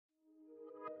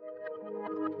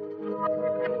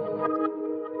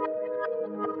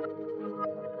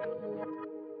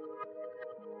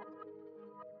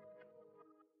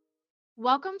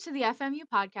Welcome to the FMU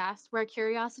podcast, where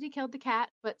curiosity killed the cat,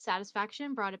 but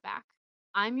satisfaction brought it back.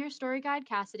 I'm your story guide,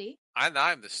 Cassidy, And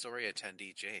I'm the story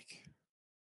attendee, Jake,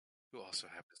 who also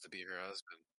happens to be her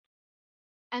husband.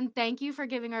 and thank you for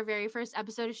giving our very first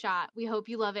episode a shot. We hope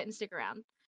you love it and stick around.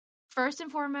 First and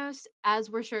foremost,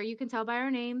 as we're sure you can tell by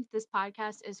our name, this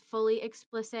podcast is fully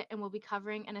explicit and will be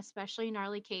covering an especially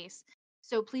gnarly case.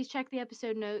 So please check the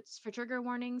episode notes for trigger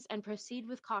warnings and proceed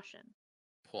with caution.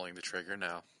 Pulling the trigger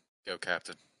now. Go,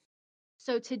 Captain.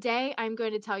 So today I'm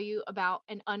going to tell you about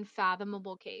an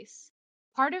unfathomable case.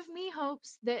 Part of me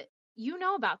hopes that you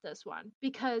know about this one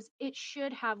because it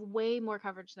should have way more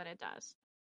coverage than it does.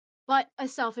 But a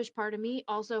selfish part of me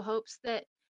also hopes that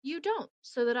you don't,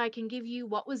 so that I can give you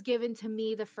what was given to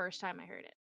me the first time I heard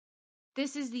it.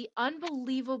 This is the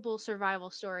unbelievable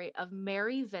survival story of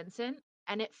Mary Vincent,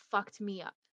 and it fucked me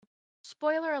up.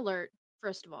 Spoiler alert,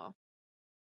 first of all.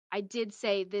 I did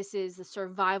say this is the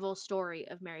survival story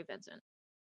of Mary Vincent.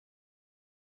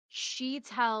 She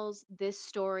tells this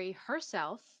story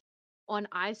herself on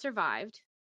I Survived.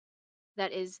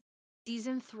 That is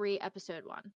season 3, episode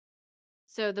 1.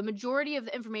 So the majority of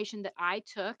the information that I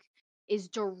took is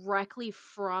directly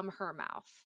from her mouth.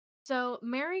 So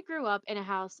Mary grew up in a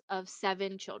house of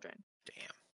 7 children.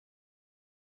 Damn.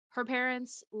 Her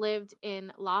parents lived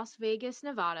in Las Vegas,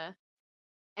 Nevada,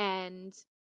 and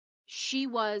she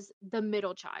was the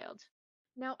middle child.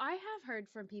 Now, I have heard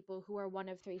from people who are one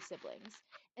of 3 siblings,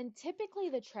 and typically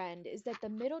the trend is that the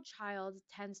middle child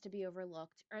tends to be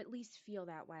overlooked, or at least feel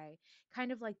that way,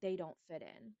 kind of like they don't fit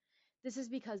in. This is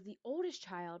because the oldest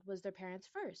child was their parents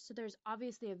first, so there's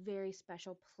obviously a very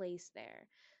special place there.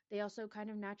 They also kind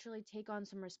of naturally take on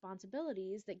some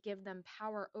responsibilities that give them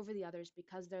power over the others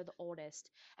because they're the oldest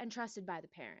and trusted by the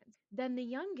parents. Then the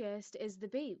youngest is the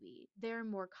baby. They're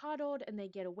more coddled and they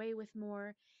get away with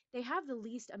more. They have the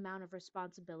least amount of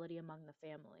responsibility among the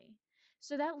family.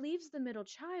 So that leaves the middle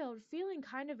child feeling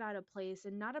kind of out of place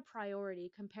and not a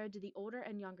priority compared to the older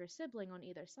and younger sibling on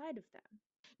either side of them.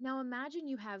 Now imagine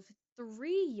you have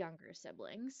 3 younger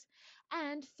siblings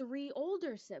and 3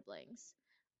 older siblings.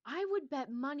 I would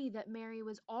bet money that Mary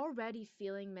was already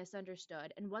feeling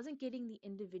misunderstood and wasn't getting the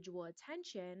individual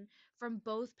attention from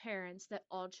both parents that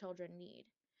all children need.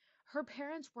 Her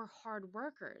parents were hard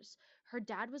workers. Her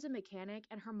dad was a mechanic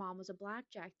and her mom was a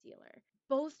blackjack dealer,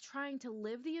 both trying to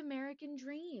live the American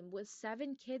dream with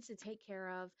 7 kids to take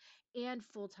care of and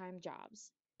full time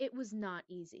jobs. It was not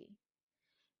easy.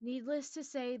 Needless to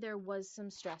say, there was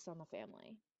some stress on the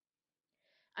family.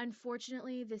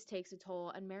 Unfortunately, this takes a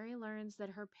toll, and Mary learns that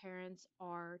her parents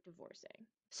are divorcing.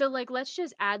 So, let's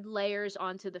just add layers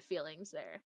onto the feelings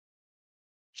there.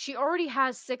 She already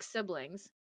has 6 siblings.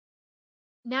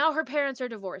 Now her parents are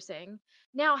divorcing.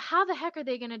 Now, how the heck are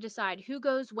they going to decide who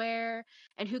goes where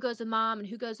and who goes with mom and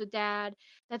who goes with dad?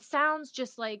 That sounds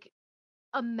just like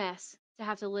a mess to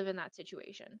have to live in that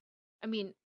situation. I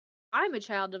mean, I'm a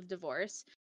child of divorce,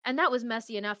 and that was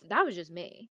messy enough. That was just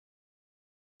me.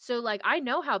 So, I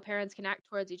know how parents can act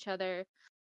towards each other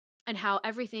and how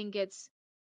everything gets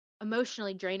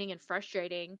emotionally draining and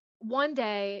frustrating. One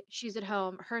day, she's at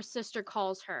home, her sister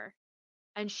calls her,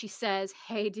 and she says,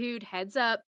 "Hey, dude, heads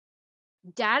up.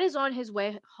 Dad is on his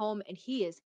way home and he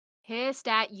is pissed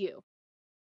at you.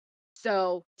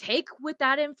 So take with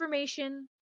that information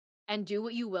and do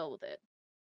what you will with it."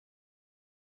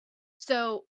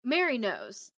 So Mary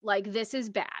knows, this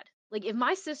is bad. If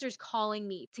my sister's calling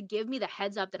me to give me the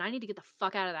heads up that I need to get the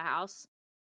fuck out of the house,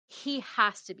 he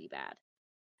has to be bad.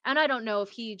 And I don't know if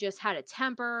he just had a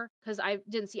temper, because I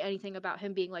didn't see anything about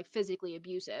him being physically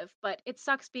abusive, but it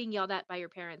sucks being yelled at by your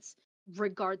parents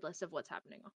regardless of what's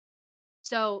happening.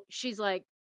 So she's like,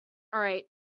 all right,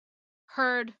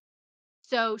 heard.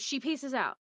 So she pieces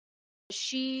out.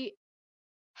 She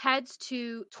heads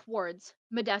towards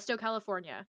Modesto,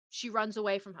 California. She runs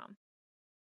away from home.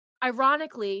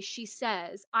 Ironically, she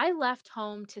says, "I left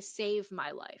home to save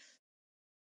my life."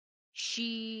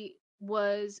 She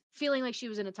was feeling like she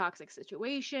was in a toxic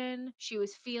situation. She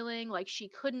was feeling like she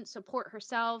couldn't support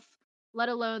herself, let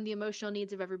alone the emotional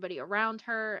needs of everybody around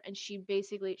her. And she's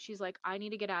like, "I need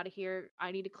to get out of here.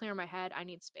 I need to clear my head. I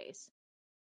need space."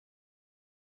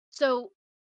 So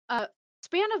a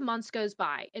span of months goes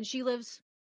by and she lives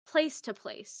place to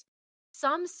place.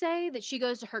 Some say that she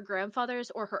goes to her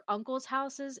grandfather's or her uncle's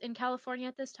houses in California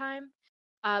at this time,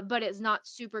 but it's not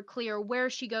super clear where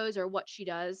she goes or what she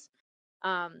does.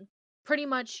 Um, Pretty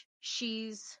much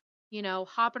she's,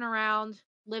 hopping around,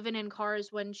 living in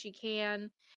cars when she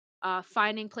can,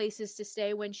 finding places to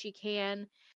stay when she can.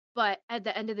 But at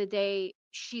the end of the day,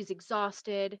 she's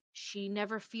exhausted. She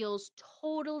never feels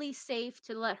totally safe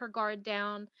to let her guard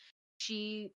down.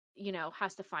 She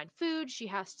has to find food. She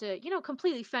has to,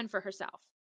 completely fend for herself.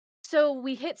 So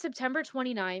we hit September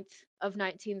 29th of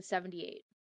 1978.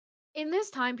 In this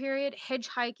time period,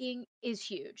 hitchhiking is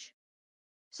huge.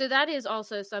 So that is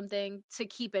also something to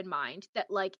keep in mind that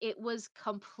like it was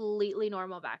completely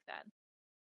normal back then.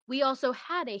 We also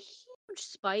had a huge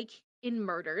spike in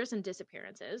murders and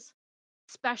disappearances,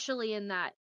 especially in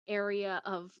that area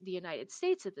of the United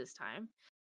States at this time.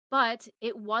 But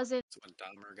it wasn't It's when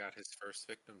Dahmer got his first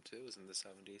victim too, was in the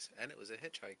 70s, and it was a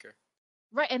hitchhiker.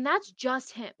 right, and that's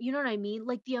just him. You know what I mean?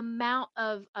 Like the amount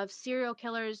of serial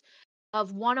killers,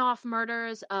 of one-off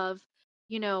murders, of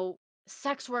you know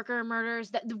sex worker murders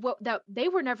that they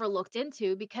were never looked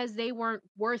into because they weren't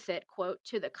worth it, quote,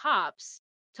 to the cops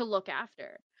to look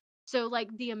after. So like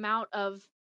the amount of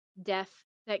death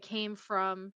that came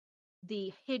from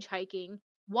the hitchhiking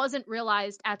wasn't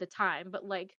realized at the time, but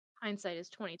like hindsight is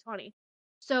 2020.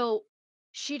 So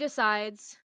she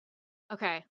decides,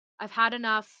 okay, I've had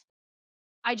enough.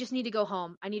 I just need to go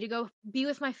home. I need to go be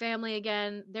with my family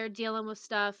again. They're dealing with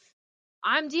stuff.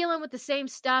 I'm dealing with the same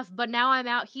stuff, but now I'm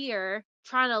out here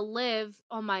trying to live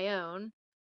on my own.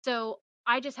 So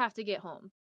I just have to get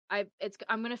home.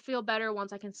 I'm gonna feel better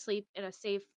once I can sleep in a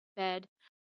safe bed,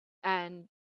 and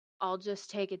I'll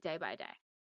just take it day by day.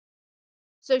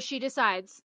 So she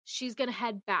decides she's gonna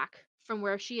head back from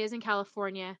where she is in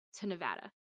California to Nevada.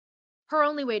 Her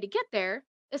only way to get there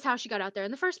is how she got out there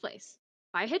in the first place,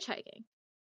 by hitchhiking.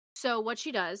 So what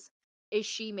she does is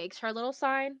she makes her little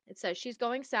sign. It says she's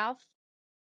going south,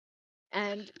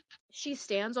 and she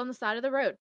stands on the side of the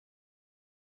road.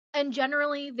 And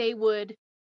generally they would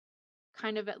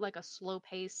kind of at like a slow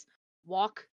pace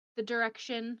walk the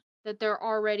direction that they're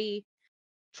already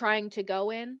trying to go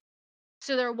in.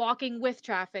 So they're walking with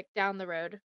traffic down the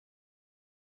road.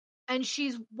 And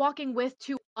she's walking with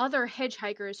two other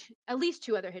hitchhikers, at least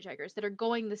two other hitchhikers that are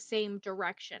going the same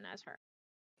direction as her.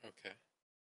 Okay.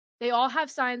 They all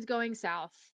have signs going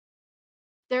south.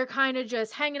 They're kind of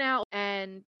just hanging out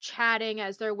and chatting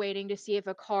as they're waiting to see if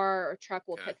a car or truck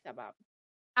will Okay. pick them up.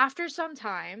 After some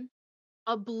time,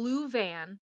 a blue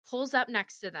van pulls up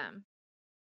next to them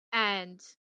and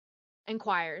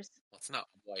inquires. Well, it's not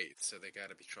white, so they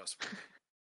gotta be trustworthy.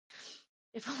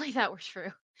 If only that were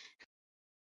true.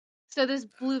 So this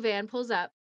blue van pulls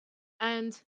up,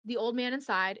 and the old man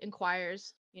inside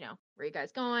inquires, where you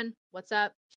guys going? What's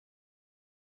up?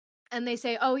 And they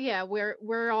say, "Oh yeah,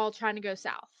 we're all trying to go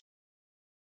south."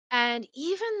 And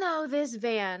even though this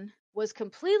van was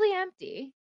completely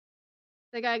empty,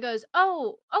 the guy goes,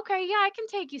 "Oh, okay, yeah, I can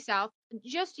take you south.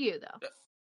 Just you, though." Uh,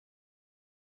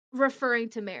 Referring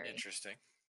to Mary. Interesting.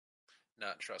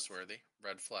 Not trustworthy.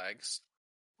 Red flags.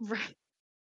 Right.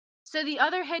 So the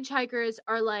other hitchhikers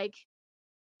are like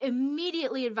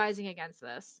immediately advising against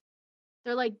this.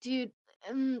 They're like, dude,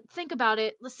 think about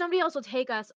it. Somebody else will take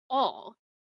us all.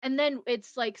 And then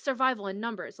it's like survival in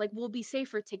numbers. Like, we'll be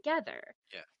safer together.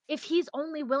 Yeah. If he's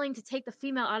only willing to take the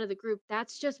female out of the group,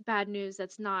 that's just bad news.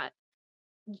 That's not,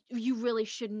 you really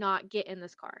should not get in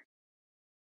this car.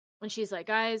 And she's like,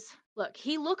 guys, look,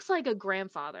 he looks like a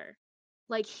grandfather.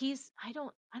 Like I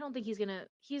don't think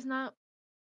he's not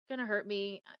gonna hurt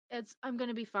me. I'm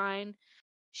gonna be fine.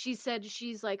 She said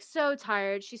she's like so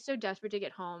tired. She's so desperate to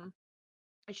get home.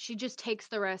 She just takes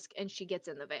the risk and she gets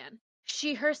in the van.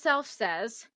 She herself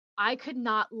says, I could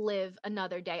not live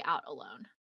another day out alone.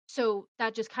 So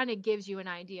that just kind of gives you an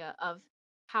idea of And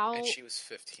how. she was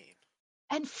 15.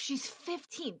 And she's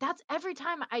 15. That's every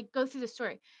time I go through the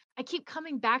story. I keep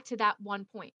coming back to that one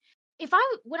point.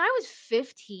 When I was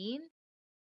 15,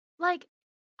 like,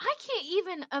 I can't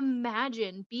even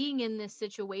imagine being in this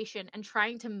situation and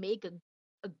trying to make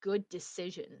a good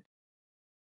decision.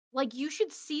 Like, you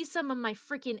should see some of my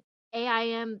freaking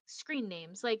AIM screen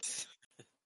names. Like,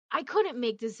 I couldn't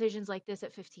make decisions like this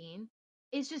at 15.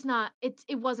 It's just not,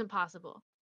 it wasn't possible.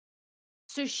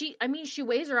 So she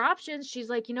weighs her options. She's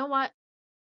like, you know what?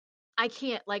 I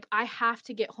can't, like, I have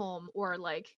to get home, or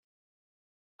like,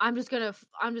 I'm just gonna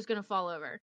fall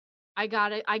over. I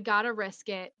gotta risk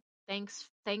it.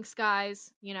 Thanks,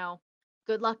 guys.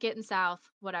 Good luck getting south,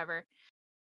 whatever.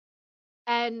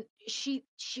 And she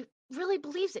really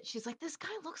believes it. She's like, this guy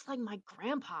looks like my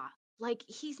grandpa. Like,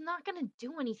 he's not gonna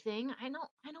do anything. I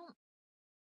don't.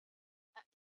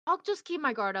 I'll just keep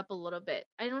my guard up a little bit.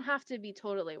 I don't have to be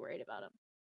totally worried about him.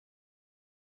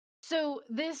 So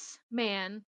this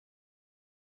man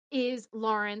is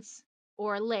Lawrence,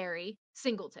 or Larry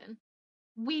Singleton.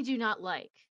 We do not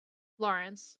like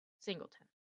Lawrence Singleton.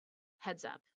 Heads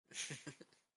up.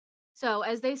 So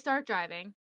as they start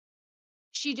driving,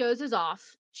 she dozes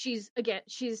off. She's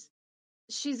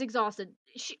she's exhausted.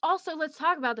 She also, let's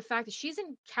talk about the fact that she's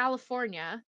in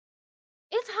California.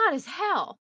 It's hot as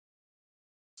hell.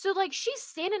 So like she's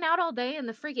standing out all day in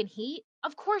the freaking heat.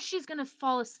 Of course she's gonna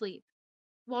fall asleep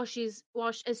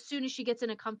as soon as she gets in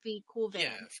a comfy, cool Yeah,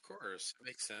 van. of course. It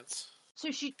makes sense. So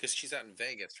Because she's out in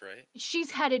Vegas, right? she's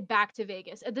headed back to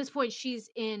Vegas. At this point, she's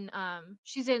in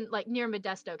like near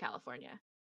Modesto, California.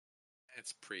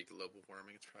 It's pre-global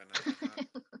warming. It's probably not that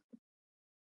hot.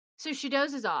 So she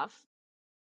dozes off,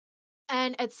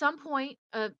 and at some point,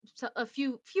 a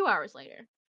few hours later,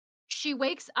 she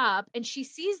wakes up and she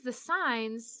sees the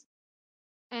signs,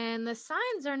 and the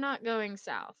signs are not going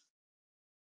south.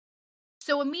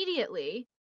 So immediately,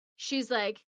 she's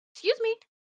like, excuse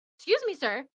me,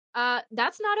 sir.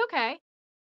 That's not okay.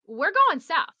 We're going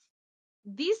south.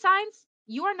 These signs,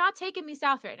 you are not taking me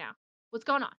south right now. What's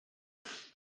going on?"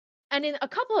 And in a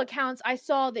couple accounts, I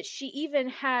saw that she even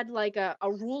had like a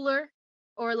ruler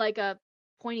or like a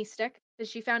pointy stick that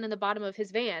she found in the bottom of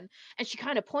his van, and she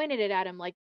kind of pointed it at him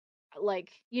like,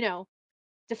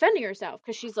 defending herself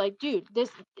because she's like, "Dude,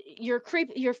 you're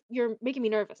making me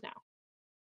nervous now."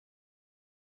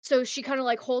 So she kind of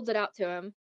like holds it out to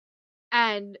him,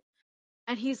 and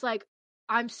he's like,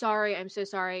 "I'm sorry. I'm so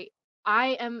sorry.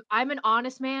 I'm an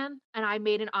honest man and I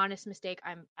made an honest mistake.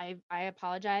 I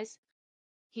apologize."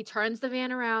 He turns the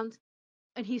van around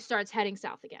and he starts heading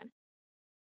south again.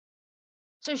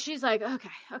 So she's like, "Okay,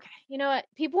 okay. You know what?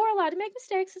 People are allowed to make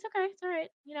mistakes. It's okay. It's all right.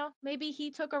 Maybe he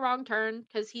took a wrong turn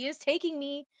because he is taking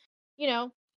me, you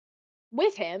know,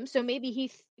 with him. So maybe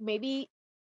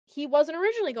he wasn't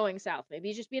originally going south. Maybe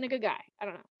he's just being a good guy. I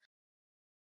don't know."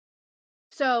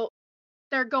 So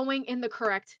they're going in the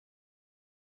correct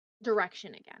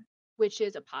direction again, which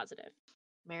is a positive.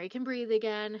 Mary can breathe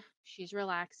again. She's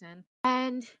relaxing.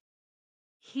 And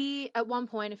he, at one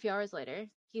point, a few hours later,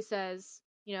 he says,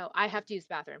 "I have to use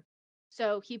the bathroom."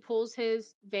 So he pulls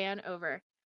his van over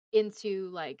into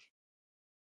like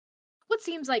what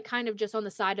seems like kind of just on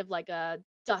the side of like a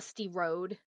dusty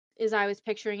road, as I was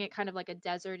picturing it, kind of like a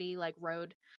deserty like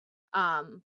road.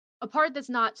 Um, a part that's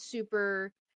not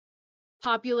super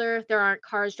popular. There aren't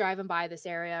cars driving by this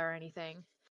area or anything.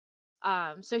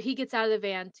 So he gets out of the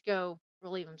van to go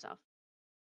relieve himself.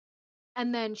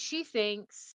 And then she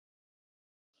thinks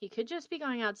he could just be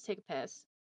going out to take a piss.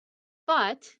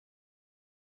 But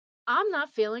I'm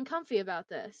not feeling comfy about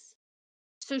this.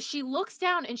 So she looks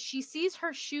down and she sees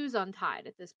her shoes untied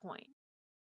at this point.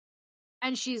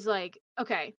 And she's like,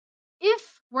 "Okay,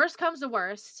 if worst comes to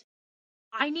worst,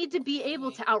 I need to be able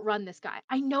Okay. to outrun this guy.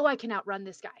 I know I can outrun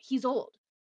this guy. He's old.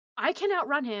 I can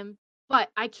outrun him,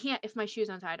 but I can't if my shoes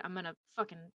untied. I'm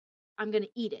gonna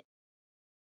eat it."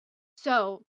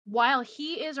 So while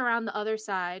he is around the other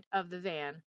side of the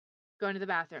van going to the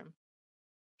bathroom,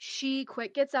 she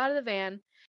quick gets out of the van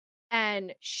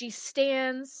and she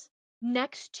stands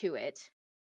next to it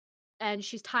and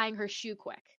she's tying her shoe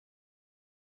quick.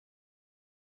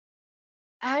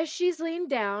 As she's leaned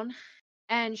down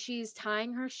and she's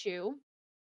tying her shoe,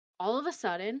 all of a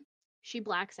sudden, she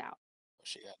blacks out.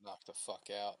 She got knocked the fuck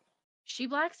out. She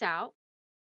blacks out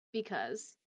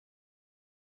because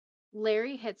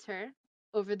Larry hits her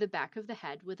over the back of the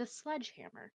head with a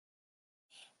sledgehammer.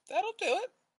 That'll do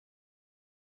it.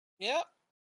 Yep,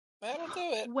 that'll do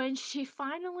it. When she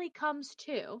finally comes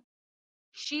to,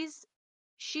 she's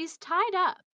she's tied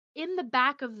up in the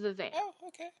back of the van. Oh,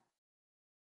 okay.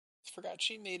 Forgot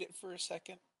she made it for a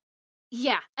second.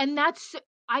 Yeah, and that's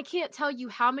I can't tell you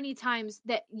how many times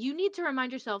that you need to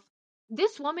remind yourself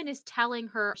this woman is telling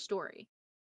her story.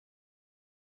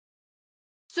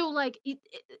 So like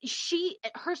she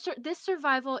her this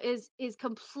survival is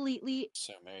completely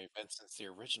So Mary Vincent's the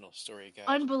original story guide.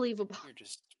 unbelievable. You're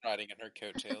just riding in her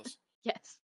coattails.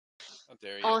 Yes. How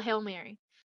dare you? All Hail Mary.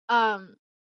 Um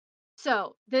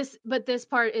this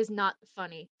part is not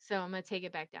funny. So I'm going to take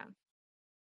it back down.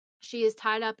 She is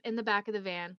tied up in the back of the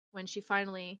van when she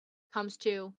finally comes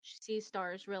to. She sees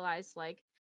stars, realizes like,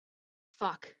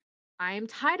 "Fuck. I am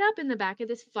tied up in the back of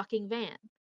this fucking van."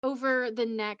 Over the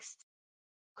next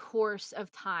course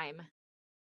of time,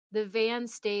 the van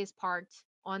stays parked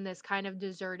on this kind of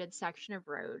deserted section of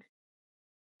road,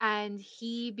 and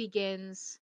he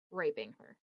begins raping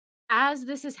her. As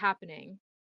this is happening,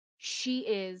 she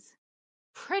is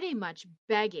pretty much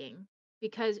begging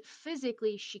because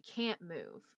physically she can't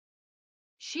move.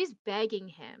 She's begging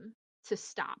him to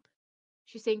stop.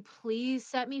 She's saying, "Please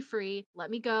set me free. Let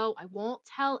me go. I won't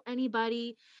tell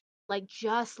anybody. Like,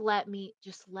 just let me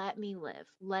live.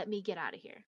 Let me get out of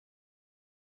here."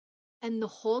 And the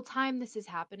whole time this is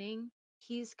happening,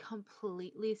 he's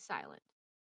completely silent.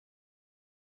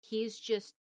 He's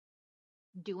just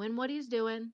doing what he's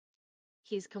doing.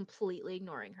 He's completely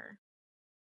ignoring her.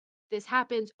 This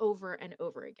happens over and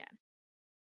over again.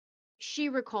 She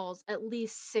recalls at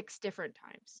least 6 different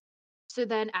times. So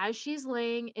then, as she's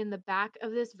laying in the back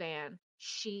of this van,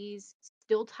 she's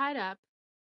still tied up.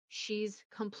 She's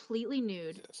completely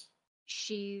nude. Jesus.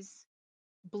 She's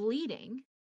bleeding.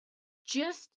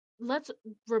 Just let's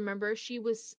remember she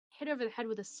was hit over the head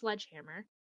with a sledgehammer.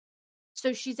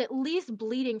 So she's at least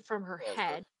bleeding from her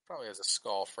head. Probably has a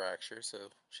skull fracture, so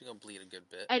she's gonna bleed a good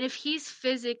bit. And if he's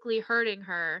physically hurting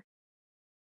her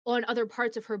on other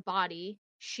parts of her body,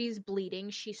 she's bleeding,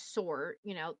 she's sore,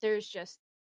 there's just,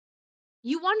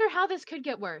 you wonder how this could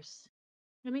get worse.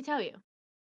 Let me tell you.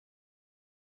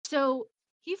 So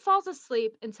he falls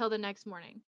asleep until the next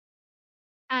morning.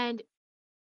 And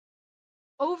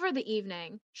over the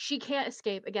evening, she can't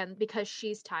escape again because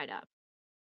she's tied up.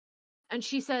 And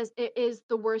she says it is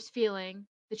the worst feeling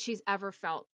that she's ever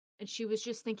felt. And she was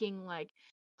just thinking like,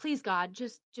 please God,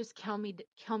 just kill me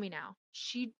now.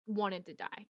 She wanted to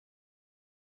die.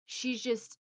 She's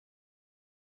just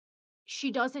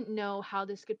she doesn't know how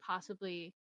this could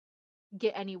possibly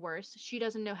get any worse. She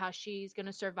doesn't know how she's going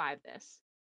to survive this.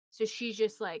 So she's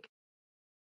just like,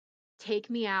 take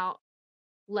me out,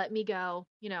 let me go,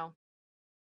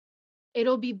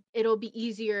 it'll be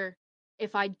easier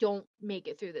if I don't make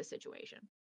it through this situation.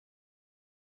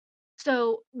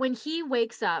 So when he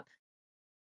wakes up,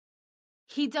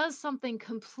 he does something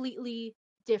completely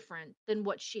different than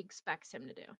what she expects him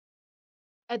to do.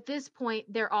 At this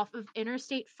point, they're off of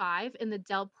Interstate 5 in the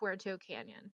Del Puerto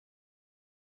Canyon.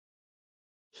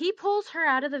 He pulls her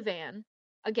out of the van,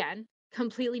 again,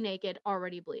 completely naked,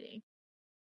 already bleeding.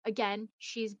 Again,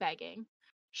 she's begging.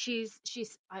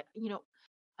 I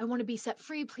want to be set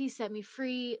free. Please set me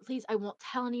free. Please, I won't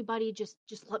tell anybody. Just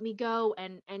let me go,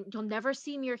 and you'll never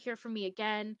see me or hear from me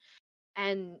again.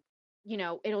 And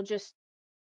that'll just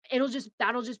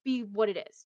be what it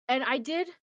is. And I did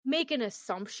make an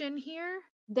assumption here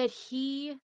that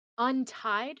he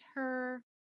untied her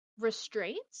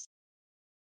restraints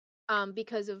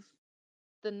because of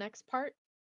the next part,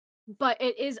 but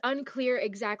it is unclear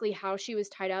exactly how she was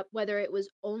tied up, whether it was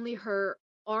only her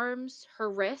arms, her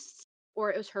wrists,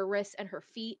 or it was her wrists and her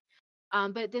feet.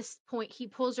 But at this point, he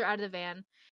pulls her out of the van.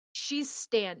 She's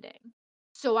standing.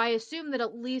 So I assume that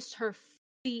at least her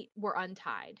feet were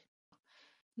untied.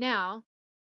 Now,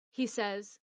 he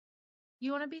says,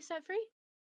 you want to be set free?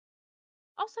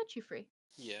 I'll set you free.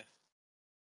 Yeah.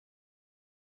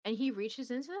 And he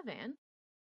reaches into the van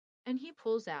and he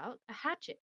pulls out a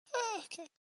hatchet. Ah, okay.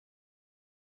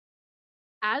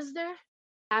 As they're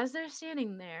as they're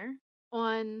standing there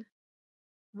on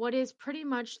what is pretty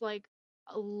much like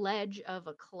a ledge of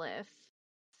a cliff,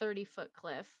 30-foot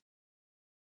cliff,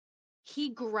 he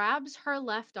grabs her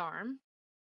left arm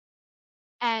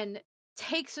and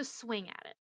takes a swing at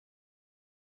it.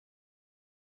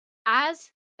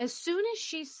 As soon as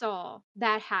she saw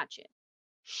that hatchet,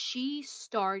 she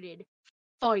started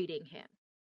fighting him.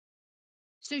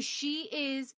 So she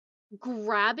is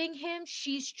grabbing him,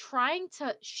 she's trying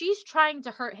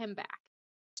to hurt him back.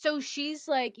 So she's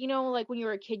like, like when you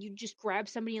were a kid, you just grab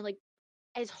somebody and like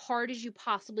as hard as you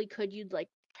possibly could, you'd like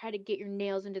try to get your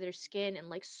nails into their skin and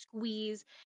like squeeze.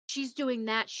 She's doing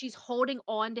that. She's holding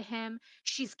on to him.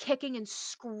 She's kicking and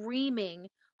screaming,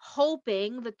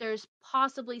 hoping that there's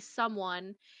possibly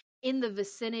someone in the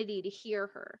vicinity to hear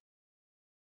her.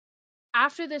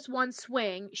 After this one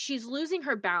swing, she's losing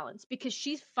her balance because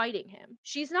she's fighting him.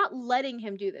 She's not letting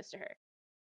him do this to her.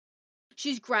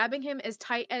 She's grabbing him as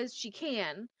tight as she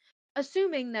can,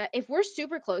 assuming that if we're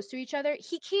super close to each other,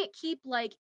 he can't keep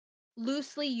like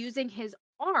loosely using his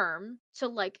arm to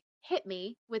like hit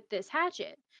me with this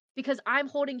hatchet because I'm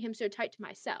holding him so tight to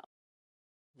myself.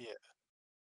 Yeah.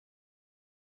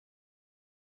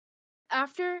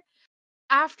 After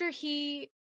after he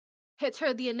hits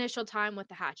her the initial time with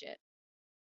the hatchet,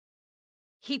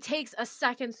 he takes a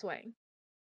second swing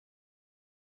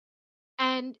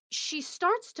and she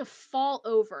starts to fall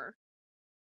over,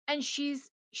 and she's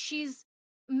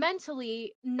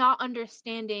mentally not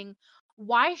understanding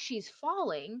why she's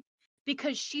falling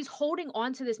because she's holding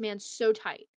on to this man so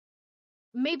tight.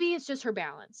 Maybe it's just her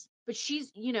balance, but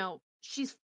she's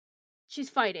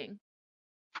fighting.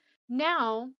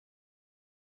 Now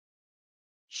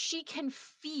she can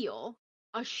feel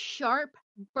a sharp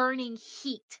burning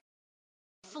heat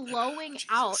Oh, flowing Jesus.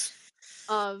 out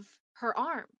of her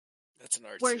arm, That's an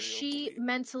where arterial she bleed.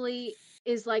 mentally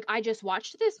is like, I just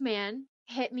watched this man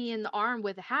hit me in the arm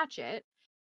with a hatchet.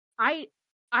 I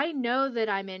know that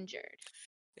I'm injured.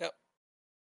 Yep.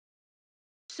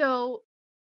 So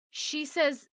she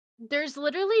says there's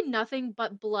literally nothing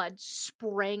but blood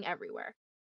spraying everywhere.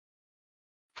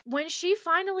 When she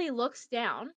finally looks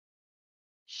down,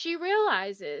 she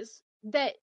realizes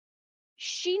that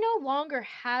she no longer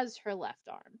has her left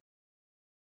arm.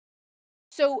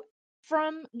 So,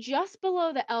 from just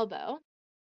below the elbow,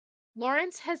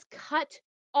 Lawrence has cut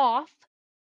off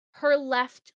her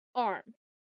left arm.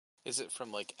 Is it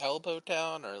from like elbow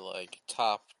down or like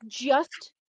top?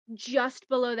 Just just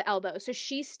below the elbow. So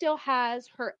she still has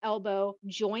her elbow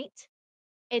joint.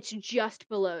 It's just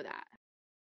below that.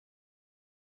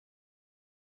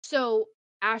 So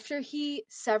after he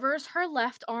severs her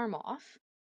left arm off,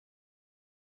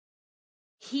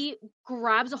 he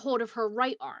grabs a hold of her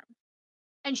right arm.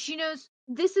 And she knows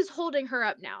this is holding her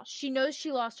up now. She knows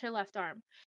she lost her left arm.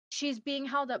 She's being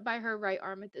held up by her right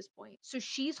arm at this point. So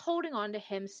she's holding on to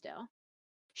him still.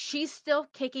 She's still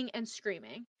kicking and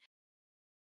screaming.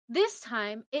 This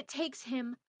time, it takes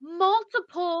him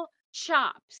multiple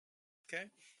chops, Okay.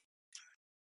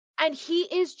 and he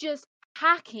is just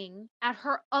hacking at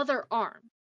her other arm.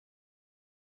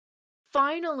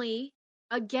 Finally,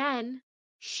 again,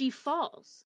 she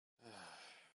falls.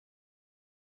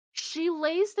 She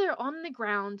lays there on the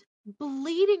ground,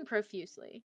 bleeding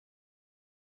profusely,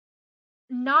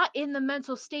 not in the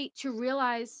mental state to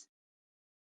realize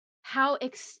how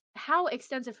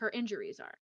extensive her injuries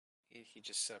are. He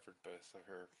just severed both of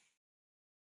her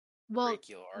Well,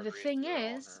 brachial the arteries thing that are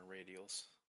on is, her radials.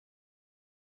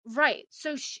 right,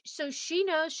 so she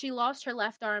knows she lost her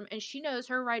left arm and she knows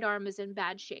her right arm is in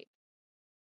bad shape.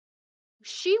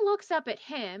 She looks up at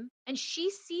him and she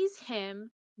sees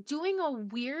him doing a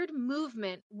weird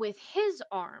movement with his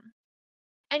arm.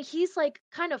 And he's like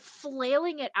kind of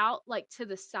flailing it out like to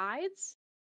the sides.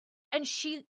 And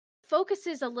she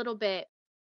focuses a little bit.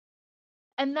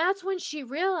 And that's when she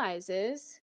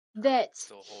realizes that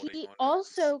Still holding he on to his.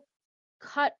 also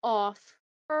cut off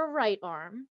her right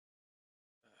arm.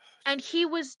 Oh, And he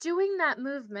jeez. was doing that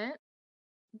movement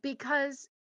because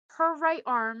her right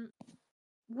arm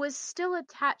was still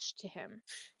attached to him.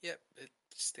 Yep, it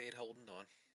stayed holding on.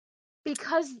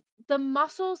 Because the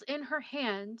muscles in her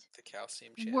hand The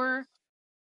calcium channels were working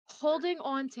holding on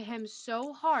on it. to him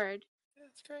so hard Yeah,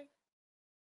 that's great.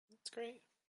 That's great.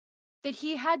 that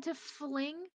he had to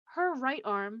fling her right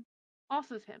arm off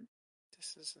of him.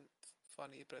 This isn't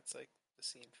funny, but it's like the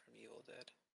scene from Evil Dead.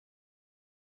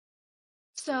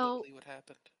 It's So, literally what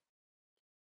happened.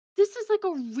 this is like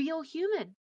a real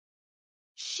human.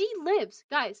 She lives.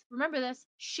 Guys, remember this.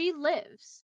 She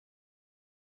lives.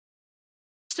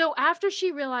 So, after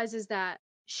she realizes that,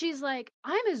 she's like,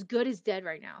 I'm as good as dead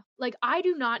right now. Like, I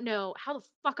do not know how the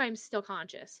fuck I'm still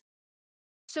conscious.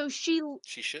 So, She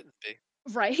shouldn't be.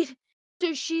 right?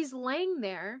 So, she's laying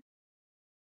there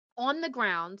on the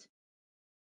ground,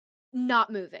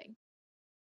 not moving.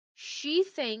 She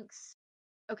thinks,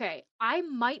 okay, I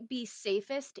might be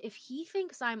safest if he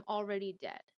thinks I'm already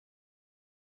dead.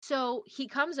 So he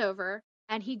comes over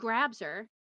and he grabs her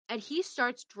and he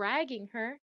starts dragging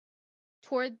her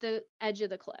toward the edge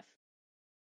of the cliff.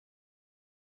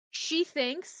 She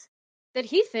thinks that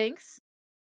he thinks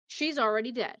she's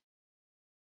already dead.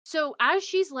 So as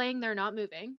she's laying there not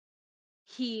moving,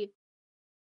 he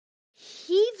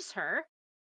heaves her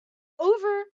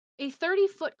over a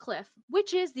 30-foot cliff,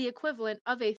 which is the equivalent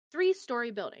of a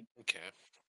 3-story building, Okay.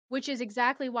 which is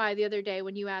exactly why the other day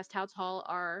when you asked how tall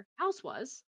our house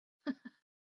was,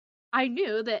 I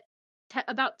knew that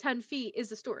about 10 feet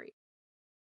is a story.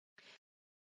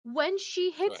 When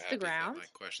she So hits the happy that my ground,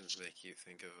 questions make you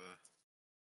think of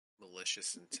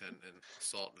malicious intent and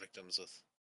assault victims with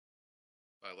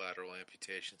bilateral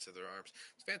amputations of their arms.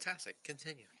 It's fantastic.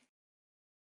 Continue.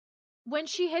 when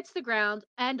she hits the ground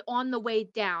and on the way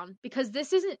down, because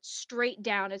this isn't straight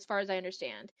down as far as I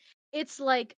understand. It's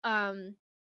like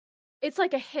it's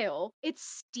like a hill. It's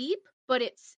steep, but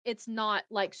it's not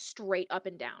like straight up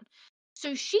and down.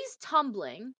 So she's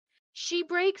tumbling. She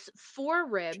breaks 4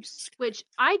 ribs, Jesus which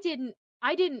Christ.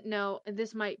 I didn't know, and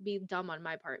this might be dumb on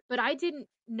my part, but I didn't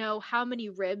know how many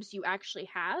ribs you actually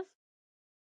have. A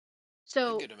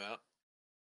So good amount.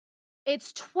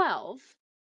 it's 12.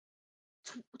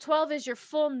 12 is your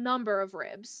full number of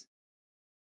ribs.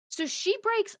 So she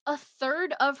breaks a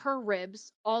third of her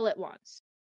ribs all at once.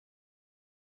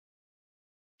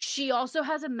 She also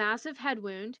has a massive head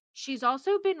wound. She's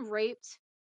also been raped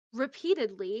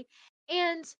repeatedly,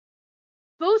 and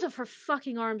both of her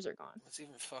fucking arms are gone. What's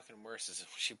even fucking worse is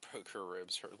if she broke her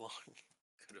ribs, her lung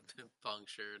could have been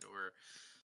punctured, or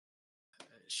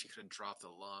she could have dropped a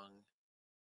lung.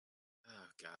 Oh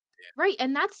god damn. Right,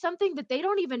 and that's something that they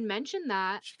don't even mention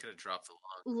that She could have dropped the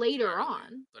lung later entirely,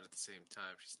 on. but at the same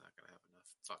time, she's not gonna have enough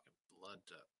fucking blood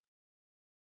to.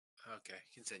 Okay,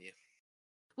 continue.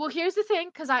 Well, here's the thing,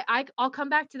 because I'll come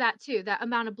back to that too, that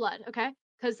amount of blood, okay?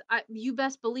 Because you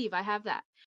best believe I have that.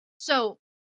 So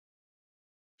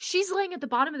she's laying at the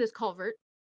bottom of this culvert,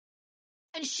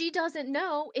 and she doesn't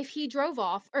know if he drove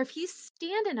off or if he's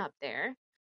standing up there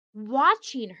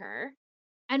watching her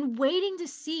and waiting to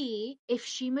see if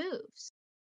she moves.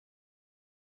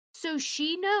 So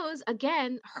she knows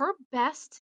again her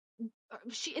best.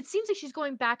 She it seems like she's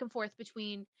going back and forth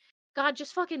between, God,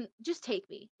 just fucking just take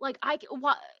me. Like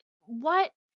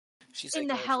what She's in like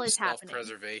the going hell from is self happening?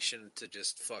 preservation to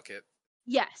just fuck it.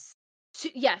 Yes.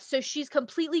 Yes, so she's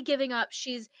completely giving up.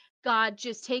 She's, God,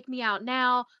 just take me out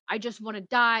now. I just want to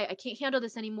die. I can't handle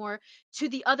this anymore. To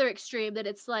the other extreme that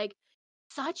it's like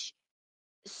such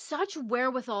such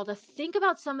wherewithal to think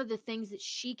about some of the things that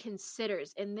she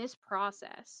considers in this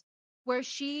process where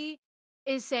she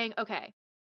is saying, okay,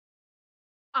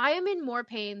 I am in more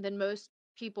pain than most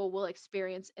people will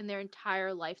experience in their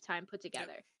entire lifetime put Yep.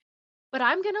 together. But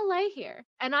I'm going to lay here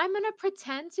and I'm going to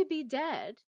pretend to be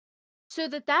dead so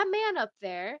that that man up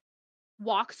there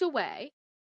walks away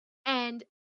and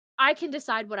I can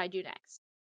decide what I do next.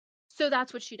 So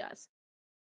that's what she does.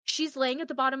 She's laying at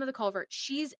the bottom of the culvert.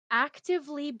 She's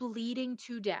actively bleeding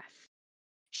to death.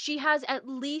 She has at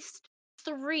least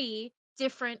three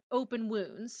different open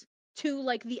wounds to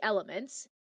like the elements.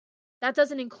 That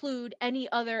doesn't include any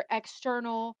other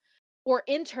external or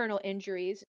internal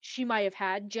injuries she might have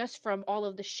had just from all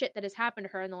of the shit that has happened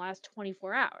to her in the last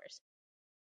 24 hours.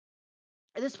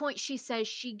 At this point, she says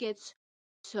she gets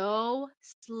so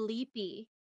sleepy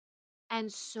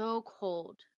and so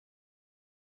cold.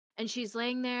 And she's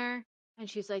laying there and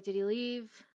she's like, did he leave?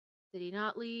 Did he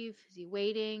not leave? Is he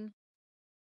waiting?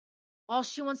 All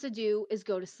she wants to do is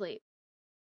go to sleep.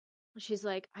 She's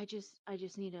like, I just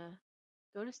need to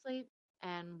go to sleep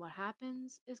and what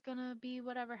happens is gonna be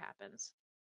whatever happens.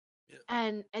 Yep.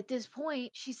 And at this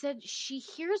point, she said she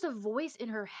hears a voice in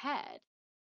her head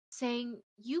saying,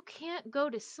 you can't go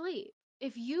to sleep.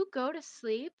 If you go to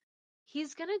sleep,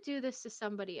 he's gonna do this to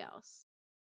somebody else.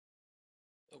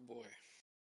 Oh boy.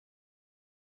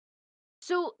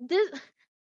 So this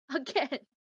again,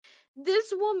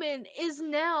 this woman is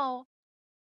now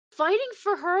fighting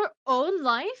for her own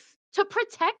life to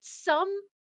protect some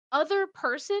other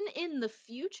person in the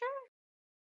future?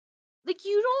 Like,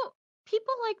 you don't,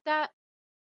 people like that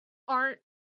aren't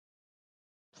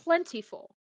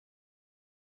plentiful.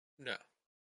 No.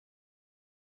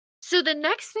 So the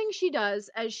next thing she does,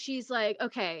 as she's like,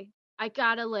 okay, I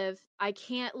gotta live. I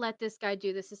can't let this guy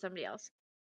do this to somebody else.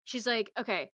 She's like,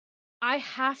 okay, I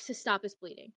have to stop this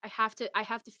bleeding. I have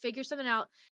to figure something out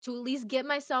to at least get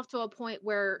myself to a point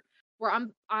where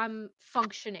I'm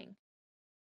functioning.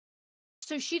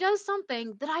 So she does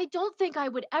something that I don't think I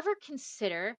would ever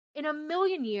consider in a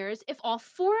million years if all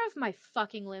four of my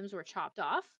fucking limbs were chopped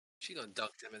off. She gonna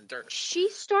dunk him in dirt. She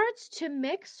starts to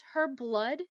mix her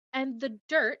blood and the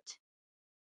dirt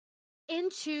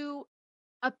into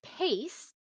a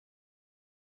paste,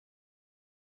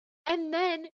 and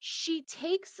then she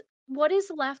takes what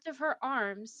is left of her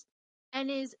arms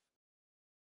and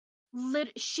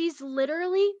she's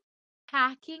literally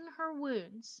packing her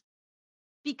wounds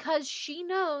because she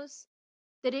knows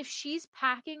that if she's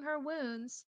packing her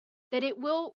wounds, that it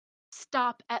will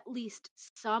stop at least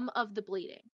some of the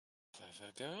bleeding.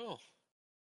 Go.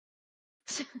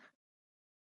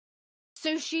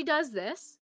 So she does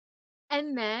this,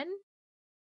 and then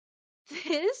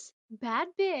this bad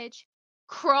bitch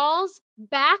crawls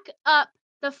back up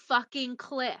the fucking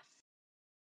cliff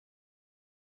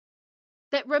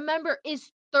that, remember, is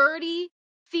 30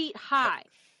 feet How, high.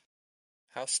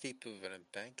 how steep of an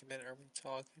embankment are we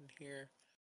talking here?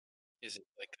 Is it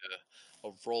like a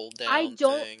roll I down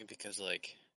don't, thing? Because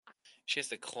like she has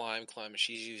to climb, and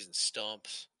she's using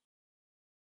stumps.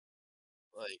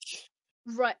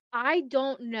 Like right, I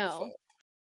don't the know,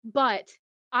 fuck. but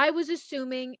I was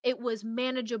assuming it was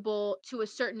manageable to a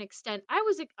certain extent.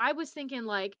 I was thinking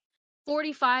like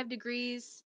 45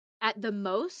 degrees at the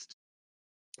most,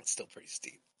 It's still pretty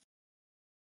steep.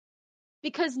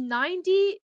 because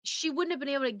 90 she wouldn't have been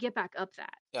able to get back up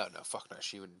that. No, no, fuck no.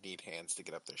 She would need hands to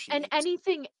get up there. She And needs.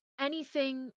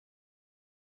 anything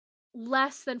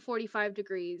less than 45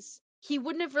 degrees, he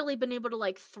wouldn't have really been able to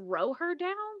like throw her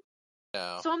down.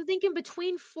 No. So I'm thinking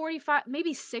between 45,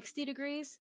 maybe 60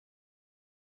 degrees,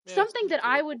 Yeah, something seems that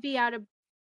I doable. would be out of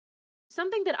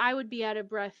something that I would be out of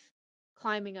breath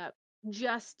climbing up,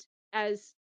 just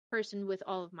as person with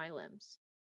all of my limbs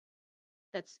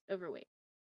that's overweight.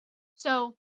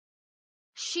 So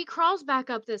she crawls back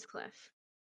up this cliff.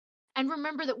 And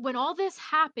remember that when all this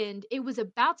happened, it was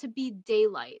about to be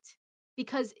daylight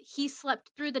because he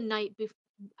slept through the night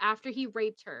after he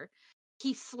raped her,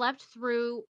 he slept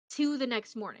through to the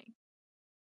next morning.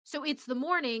 So it's the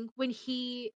morning when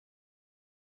he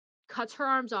cuts her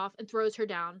arms off and throws her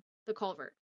down the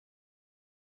culvert.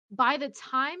 By the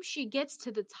time she gets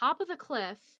to the top of the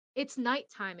cliff, it's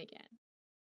nighttime again.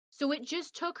 So it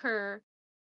just took her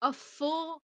a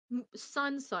full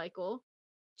sun cycle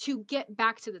to get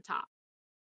back to the top.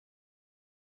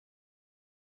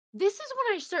 This is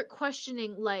when I start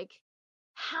questioning, like,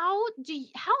 how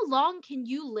long can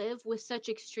you live with such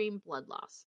extreme blood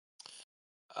loss?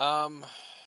 Um,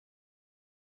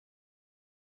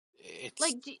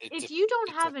 Like, it if you don't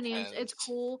it have an answer, it's depends.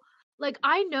 cool. Like,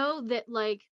 I know that,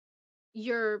 like,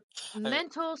 your I mean,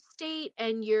 mental state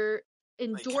and your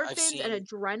like endorphins and I've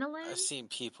adrenaline. seen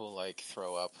people like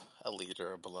throw up a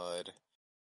liter of blood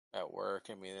at work.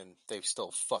 I mean, and they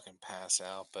still fucking pass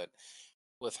out. But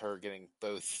with her getting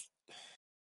both,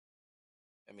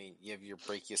 I mean, you have your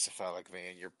brachiocephalic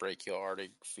vein, your brachial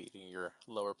artery feeding your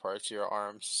lower parts of your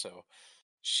arms. So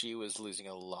she was losing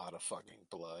a lot of fucking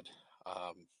blood.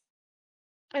 Um,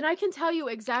 And I can tell you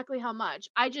exactly how much.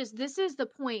 This is the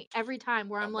point every time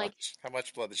where how I'm like, much? How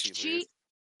much blood did she lose? she,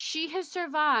 she has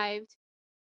survived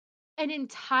an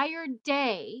entire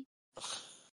day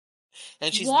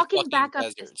And she's in the walking fucking back up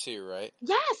this. desert too, right?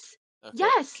 Yes, Okay,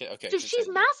 yes. okay, So she's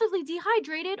continue. massively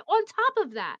dehydrated on top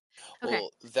of that. Okay,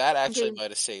 Well, that I'm actually getting.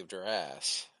 might have saved her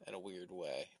ass in a weird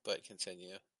way, but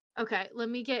continue. Okay, let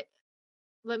me get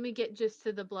just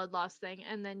to the blood loss thing,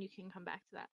 and then you can come back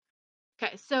to that.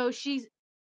 Okay, so she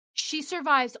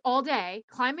survives all day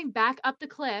climbing back up the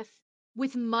cliff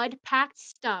with mud packed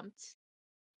stumps,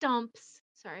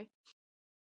 sorry,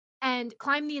 and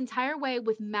climbed the entire way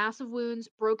with massive wounds,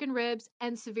 broken ribs,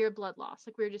 and severe blood loss,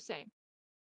 like we were just saying.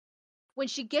 When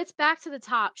she gets back to the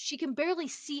top, she can barely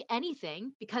see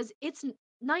anything because it's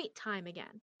nighttime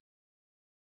again.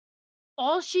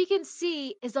 All she can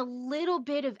see is a little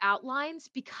bit of outlines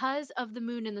because of the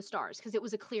moon and the stars, because it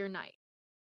was a clear night.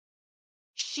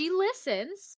 She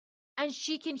listens and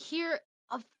she can hear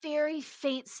a very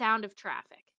faint sound of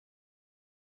traffic.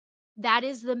 That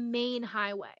is the main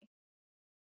highway.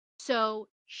 So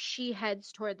she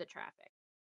heads toward the traffic.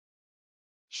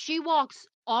 She walks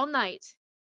all night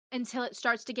until it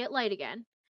starts to get light again,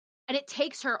 and it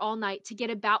takes her all night to get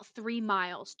about 3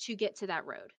 miles to get to that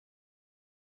road.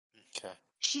 Okay.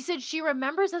 She said she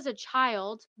remembers as a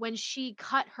child when she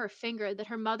cut her finger that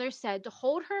her mother said to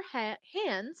hold her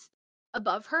hands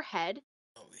above her head,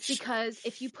 Holy shit. because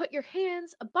if you put your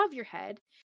hands above your head,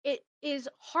 it is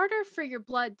harder for your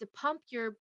blood to pump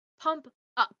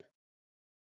up.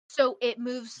 So it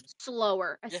moves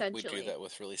slower, Yeah, we do essentially. that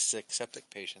with really sick septic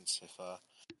patients. If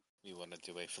we want to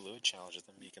do a fluid challenge with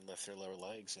them, you can lift their lower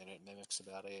legs, and it mimics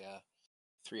about a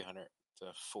 300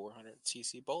 to 400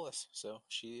 cc bolus. So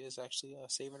she is actually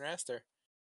saving her ass there.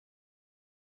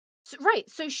 So, right.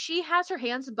 So she has her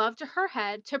hands above to her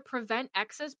head to prevent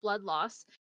excess blood loss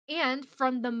and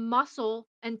from the muscle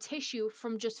and tissue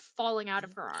from just falling out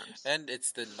of Mhm. her arms. And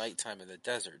it's the nighttime in the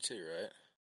desert too, right?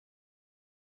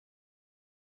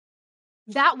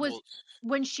 That was Well,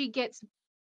 when she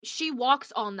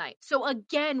walks all night. So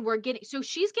again,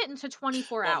 she's getting to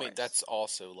 24 well, I mean hours. that's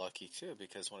also lucky too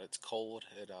because when it's cold,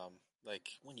 it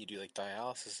like when you do like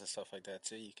dialysis and stuff like that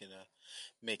too, you can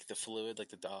make the fluid like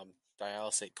the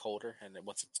dialysate colder, and then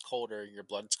once it's colder, your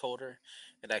blood's colder.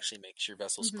 It actually makes your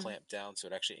vessels Hmm. clamp down, so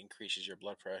it actually increases your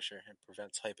blood pressure and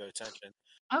prevents hypotension.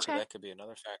 So Okay. that could be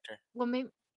another factor. Well, maybe,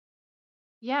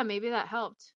 yeah, maybe that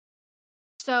helped.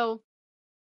 So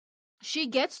she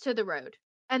gets to the road,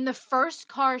 and the first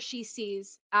car she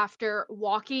sees after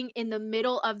walking in the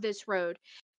middle of this road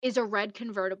is a red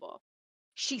convertible.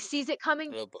 She sees it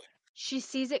coming Oh boy. she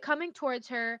sees it coming towards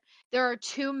her. There are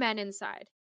two men inside.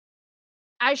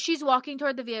 As she's walking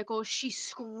toward the vehicle, she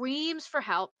screams for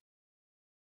help,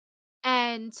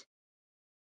 and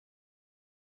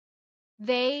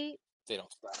they They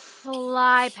don't stop.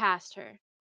 fly past her.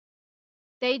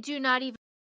 They do not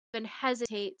even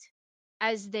hesitate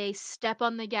as they step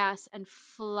on the gas and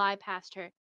fly past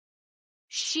her.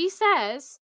 She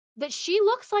says that she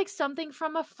looks like something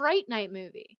from a Fright Night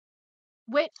movie,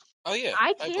 which Oh yeah,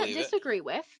 I I can't believe it. disagree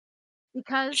with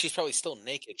because She's probably still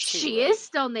naked too, she is right?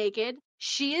 still naked.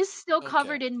 She is still Okay.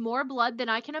 covered in more blood than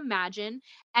I can imagine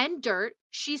and dirt.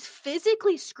 She's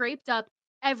physically scraped up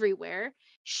everywhere.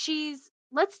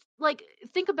 Let's like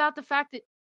think about the fact that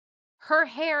her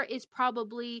hair is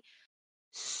probably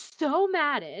so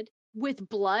matted with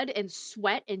blood and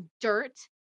sweat and dirt.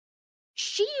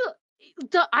 She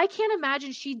I can't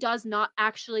imagine she does not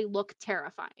actually look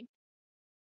terrifying.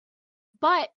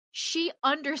 But she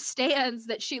understands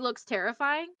that she looks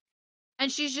terrifying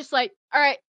And she's just like, all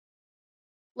right,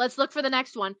 let's look for the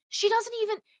next one. She doesn't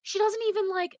even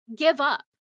like give up.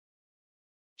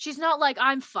 She's not like,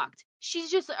 I'm fucked.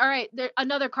 She's just, all right,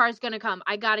 another car's gonna come.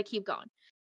 I gotta keep going.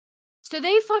 So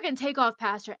they fucking take off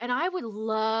past her, and I would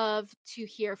love to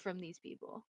hear from these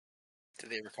people. Did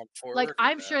they ever come Like, forward or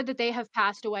I'm no? sure that they have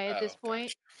passed away at Oh, this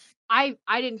point. gosh.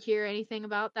 I didn't hear anything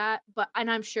about that, but and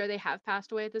I'm sure they have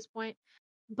passed away at this point.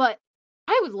 But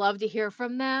I would love to hear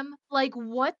from them. Like,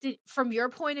 what did, from your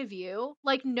point of view,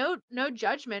 like, no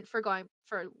judgment for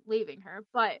leaving her,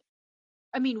 but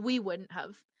I mean, we wouldn't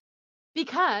have.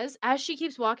 Because as she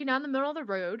keeps walking down the middle of the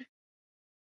road,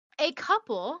 a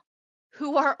couple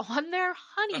who are on their Oh,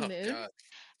 honeymoon God.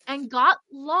 and got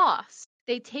lost,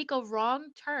 they take a wrong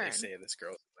They turn. saved this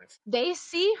girl's life. They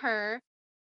see her,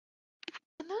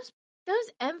 and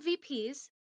those MVPs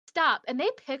stop and they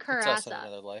pick her It's us ass in up.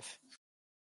 another life.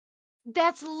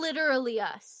 That's literally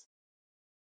us.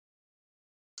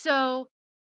 So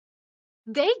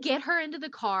they get her into the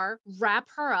car, wrap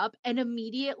her up, and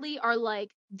immediately are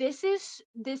like, this is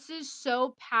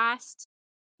so past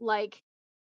like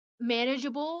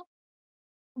manageable.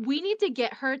 We need to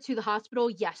get her to the hospital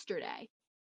yesterday.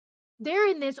 They're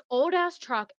in this old ass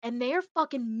truck and they're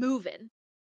fucking moving.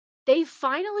 They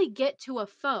finally get to a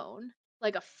phone,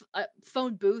 like a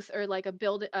phone booth or like a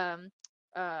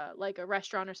like a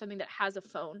restaurant or something that has a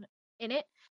phone in it,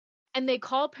 and they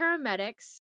call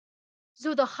paramedics.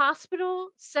 So the hospital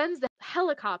sends the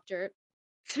helicopter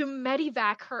to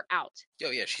medivac her out.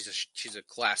 Oh, yeah, she's a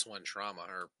class 1 trauma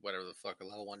or whatever the fuck, a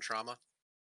level 1 trauma.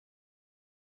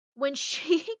 When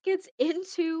she gets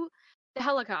into the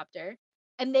helicopter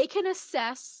and they can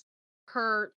assess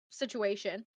her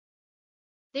situation,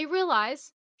 they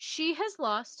realize she has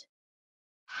lost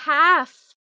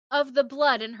half of the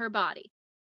blood in her body.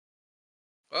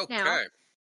 Now, Okay.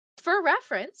 for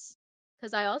reference,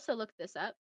 because I also looked this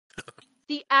up,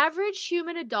 the average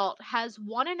human adult has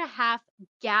 1.5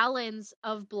 gallons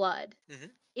of blood Hmm.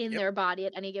 in Yep. their body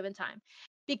at any given time.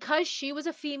 Because she was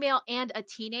a female and a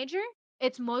teenager,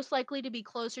 it's most likely to be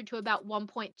closer to about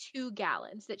 1.2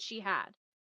 gallons that she had.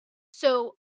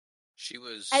 So She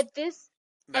was, at this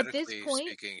at this medically point,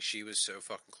 speaking, she was so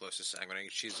fucking close to sanguinating.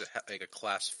 She's like a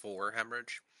class 4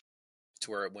 hemorrhage,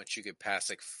 to where once you get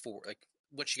past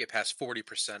once you get past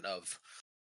 40% of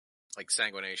like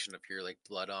sanguination of your like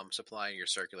blood supply and your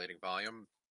circulating volume,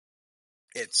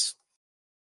 it's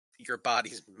your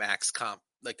body's max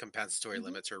compensatory mhm,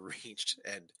 limits are reached,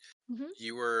 and mhm,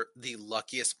 you were the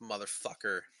luckiest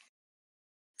motherfucker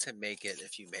to make it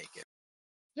if you make it.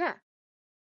 yeah.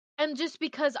 And just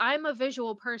because I'm a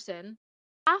visual person,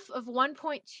 half of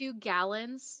 1.2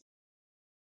 gallons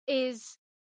is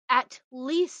at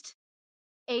least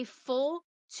a full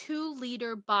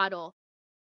 2-liter bottle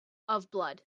of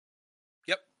blood.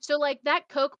 Yep. So, like that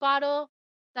Coke bottle,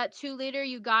 that 2-liter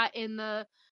you got in the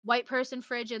white person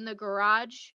fridge in the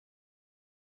garage,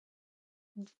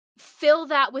 fill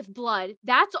that with blood.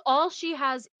 That's all she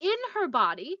has in her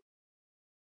body.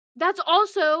 That's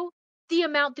also the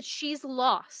amount that she's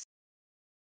lost.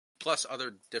 Plus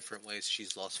other different ways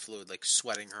she's lost fluid, like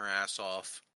sweating her ass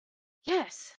off,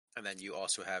 Yes. and then you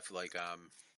also have like I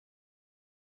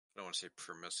don't want to say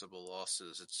permissible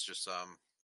losses. It's just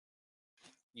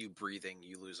you breathing,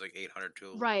 you lose like 800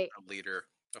 to Right. a liter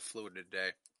of fluid a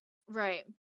day. Right.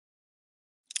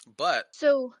 But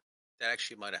So, that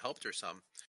actually might have helped her some,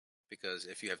 because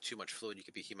if you have too much fluid, you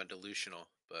could be hemadelusional.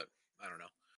 But I don't know.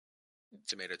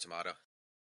 Tomato, tomato.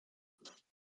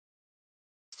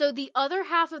 so the other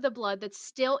half of the blood that's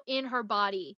still in her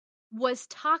body was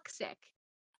toxic.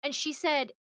 And she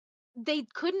said they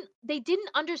didn't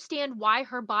understand why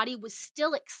her body was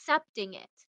still accepting it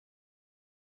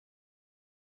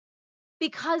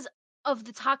because of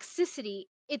the toxicity.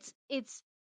 It's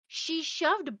she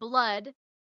shoved blood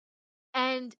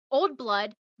and old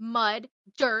blood, mud,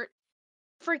 dirt,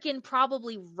 freaking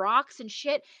probably rocks and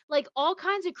shit, like all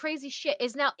kinds of crazy shit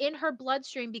is now in her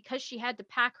bloodstream because she had to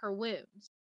pack her wounds.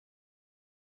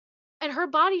 And her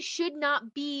body should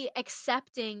not be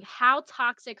accepting how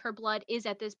toxic her blood is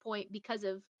at this point because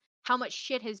of how much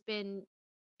shit has been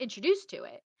introduced to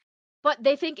it. But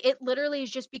they think it literally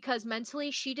is just because mentally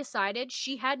she decided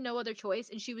she had no other choice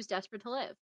and she was desperate to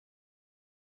live.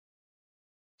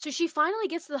 So she finally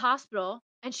gets to the hospital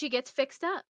and she gets fixed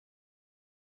up.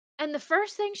 And the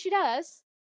first thing she does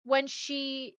when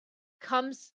she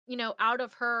comes, out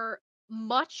of her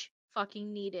much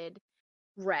fucking needed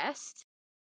rest,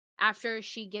 after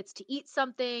she gets to eat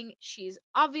something, she's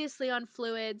obviously on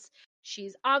fluids,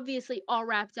 she's obviously all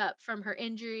wrapped up from her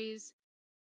injuries.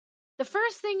 The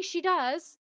first thing she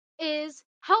does is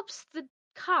helps the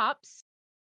cops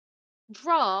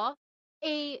draw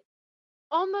a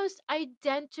almost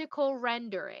identical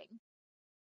rendering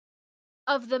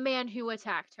of the man who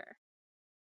attacked her.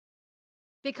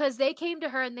 Because they came to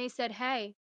her and they said,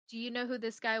 "Hey, do you know who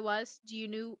this guy was? Do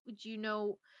you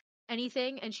know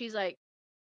anything?" And she's like,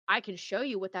 "I can show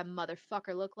you what that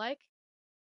motherfucker looked like."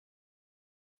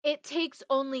 It takes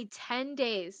only 10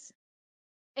 days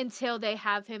until they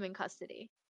have him in custody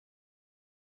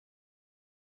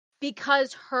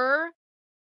because her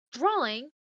drawing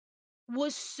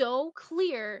was so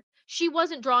clear. She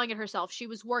wasn't drawing it herself. She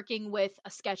was working with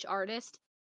a sketch artist.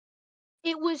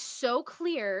 It was so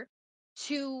clear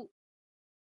to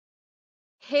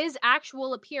his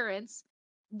actual appearance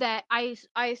that I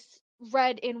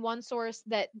read in one source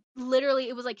that literally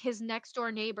it was like his next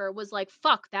door neighbor was like,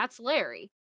 "Fuck, that's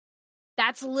Larry.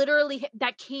 That's literally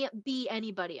that can't be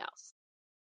anybody else."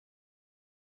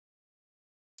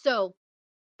 So,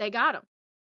 they got him.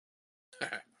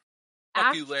 Fuck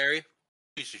you, After Larry.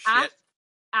 Piece of shit. af-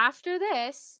 after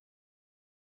this,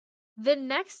 the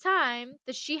next time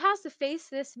that she has to face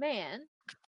this man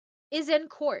is in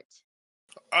court.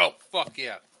 Oh, fuck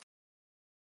yeah.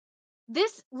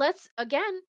 This let's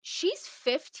again, she's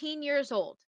 15 years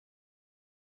old.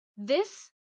 This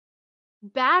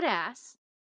badass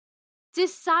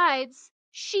decides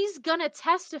she's gonna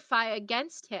testify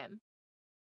against him.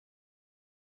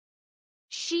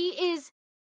 She is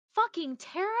fucking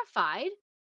terrified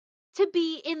to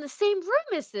be in the same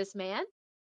room as this man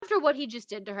after what he just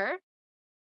did to her.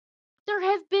 There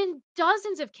have been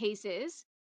dozens of cases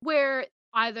where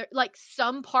either like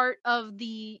some part of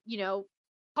the,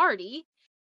 party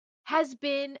has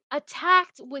been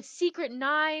attacked with secret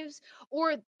knives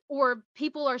or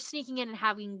people are sneaking in and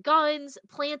having guns,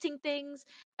 planting things.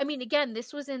 I mean, again,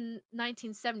 this was in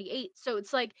 1978, so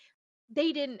it's like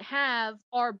they didn't have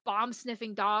our bomb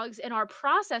sniffing dogs and our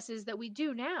processes that we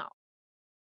do now.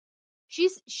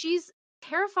 She's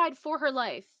terrified for her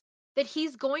life that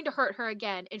he's going to hurt her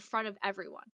again in front of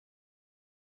everyone.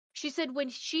 She said when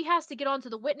she has to get onto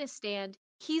the witness stand,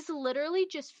 he's literally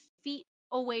just feet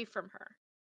away from her.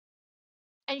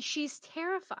 And she's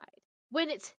terrified. When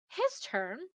it's his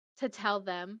turn to tell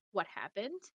them what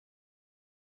happened,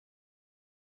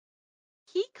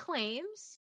 he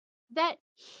claims that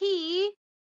he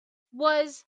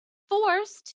was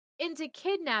forced into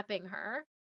kidnapping her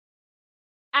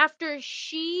after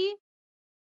she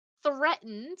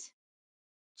threatened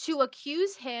to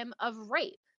accuse him of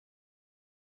rape.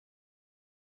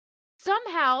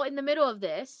 Somehow, in the middle of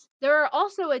this, there are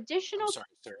also I'm additional. sorry,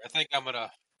 sir. I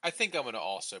think I'm gonna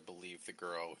also believe the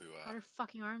girl who Got her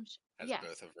fucking arms. has both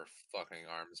Yes. of her fucking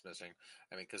arms missing.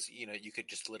 I mean, because you could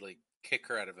just literally kick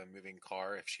her out of a moving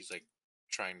car if she's like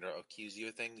trying to accuse you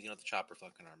of things. You don't have to chop her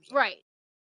fucking arms off. Right.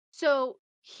 So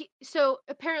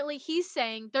apparently he's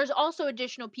saying there's also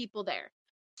additional people there.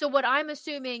 So what I'm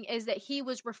assuming is that he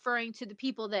was referring to the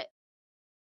people that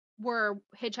were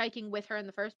hitchhiking with her in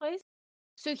the first place.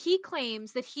 So he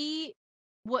claims that he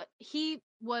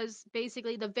was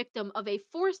basically the victim of a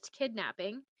forced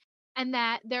kidnapping and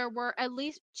that there were at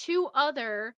least two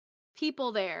other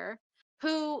people there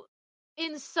who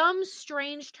in some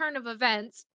strange turn of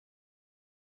events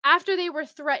after they were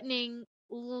threatening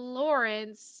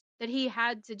Lawrence that he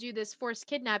had to do this forced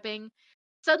kidnapping,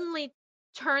 suddenly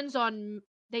turns on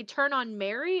they turn on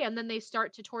Mary and then they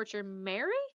start to torture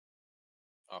Mary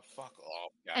Oh, fuck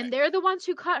off, guy. and they're the ones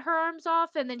who cut her arms off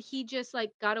and then he just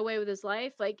like got away with his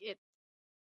life like it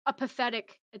a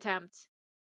pathetic attempt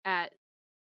at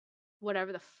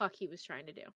whatever the fuck he was trying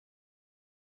to do.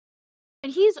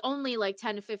 And he's only like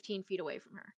 10 to 15 feet away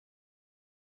from her.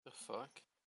 The fuck?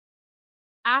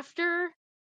 After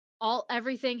all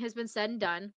everything has been said and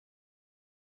done,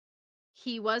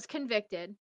 he was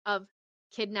convicted of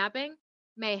kidnapping,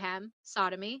 mayhem,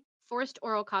 sodomy, forced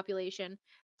oral copulation,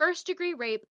 first degree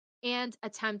rape, and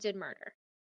attempted murder.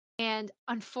 And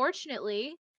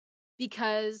unfortunately,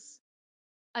 because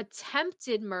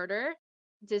attempted murder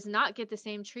does not get the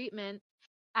same treatment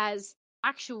as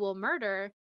actual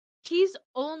murder, he's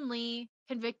only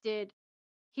convicted,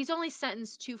 he's only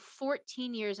sentenced to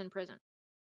 14 years in prison.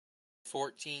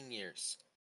 14 years.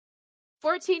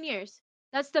 14 years.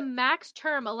 That's the max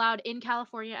term allowed in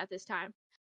California at this time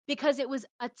because it was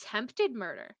attempted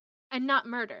murder and not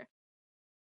murder.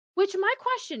 Which my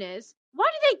question is, why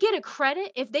do they get a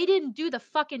credit if they didn't do the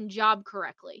fucking job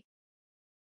correctly?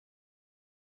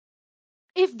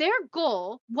 If their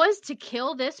goal was to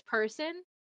kill this person,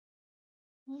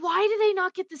 why do they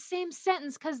not get the same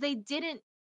sentence because they didn't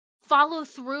follow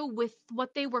through with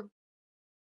what they were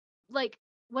like,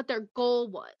 what their goal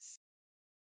was?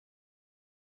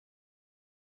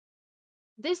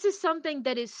 this is something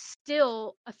that is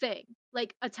still a thing.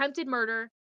 Like attempted murder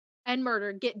and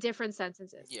murder get different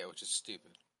sentences. Yeah, which is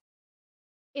stupid.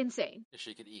 Insane. If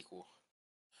she could equal,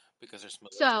 because there's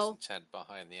malicious So, intent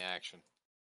behind the action.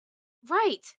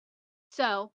 right.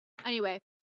 So, anyway,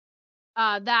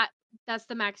 that's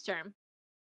the max term.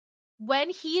 When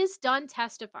he is done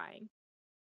testifying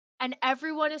and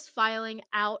everyone is filing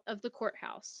out of the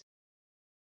courthouse,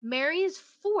 Mary is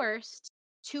forced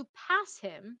to pass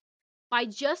him by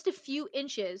just a few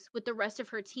inches with the rest of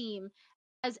her team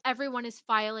as everyone is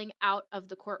filing out of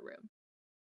the courtroom.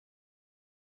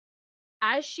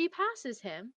 As she passes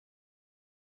him,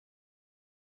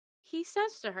 he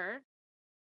says to her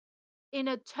in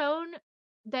a tone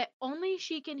that only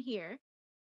she can hear,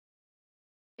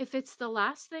 "If it's the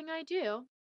last thing I do,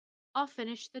 I'll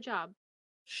finish the job."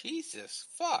 Jesus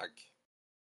fuck.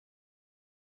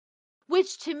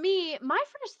 Which to me, my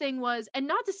first thing was, and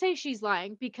not to say she's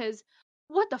lying, because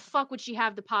what the fuck would she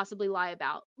have to possibly lie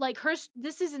about? Like,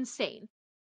 this is insane.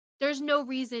 There's no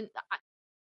reason.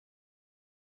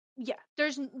 Yeah,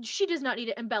 she does not need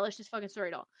to embellish this fucking story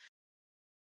at all.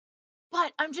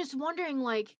 But I'm just wondering,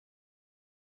 like,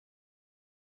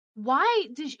 why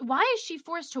is she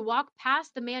forced to walk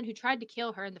past the man who tried to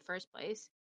kill her in the first place?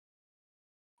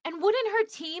 And wouldn't her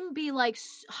team be like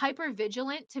hyper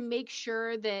vigilant to make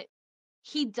sure that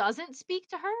he doesn't speak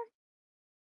to her?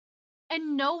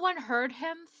 And no one heard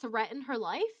him threaten her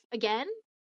life again?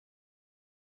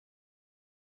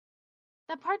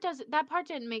 That part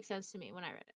didn't make sense to me when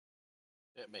I read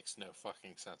it. It makes no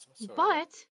fucking sense whatsoever.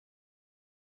 But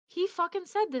he fucking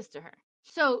said this to her.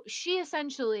 So she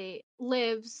essentially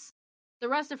lives the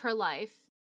rest of her life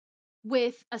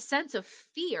with a sense of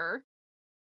fear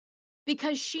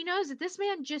because she knows that this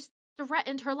man just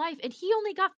threatened her life and he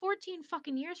only got 14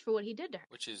 fucking years for what he did to her.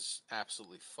 Which is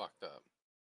absolutely fucked up.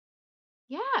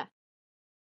 Yeah.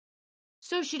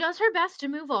 So she does her best to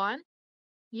move on.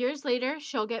 Years later,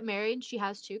 she'll get married. She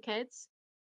has 2 kids.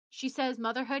 She says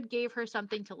motherhood gave her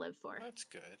something to live for. That's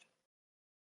good.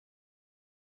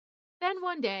 Then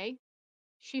one day,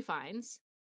 she finds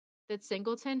that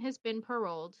Singleton has been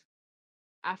paroled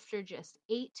after just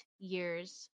 8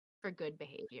 years for good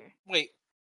behavior. Wait.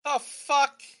 The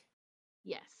fuck?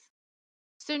 Yes.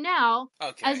 So now,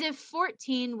 as Okay. if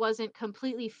 14 wasn't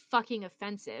completely fucking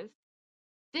offensive,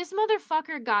 this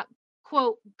motherfucker got,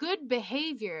 quote, good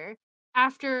behavior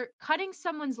after cutting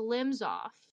someone's limbs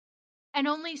off and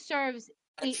only serves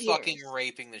And eight fucking years.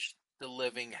 raping the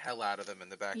living hell out of them in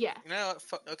the back. Yeah, You know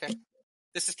what? Okay.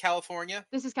 This is California?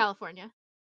 this is California.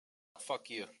 Fuck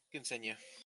you. Continue.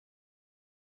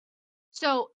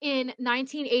 So in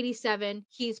 1987,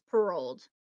 he's paroled.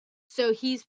 So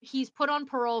he's put on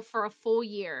parole for a full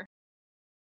year.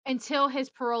 Until his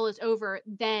parole is over,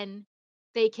 then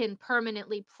they can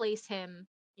permanently place him,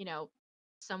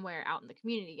 somewhere out in the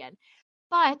community again.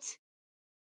 But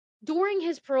during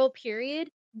his parole period,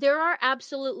 there are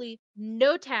absolutely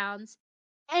no towns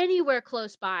anywhere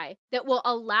close by that will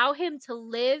allow him to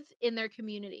live in their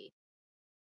community.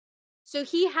 So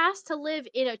he has to live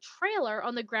in a trailer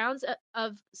on the grounds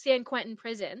of San Quentin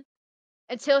prison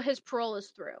until his parole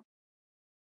is through.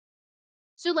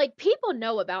 So, like, people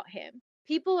know about him.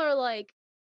 People are like,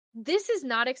 this is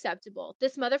not acceptable.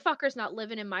 This motherfucker's not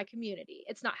living in my community.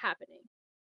 It's not happening.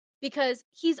 Because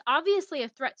he's obviously a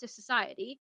threat to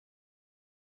society.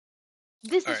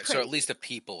 This All is right, so at least crazy. the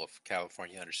people of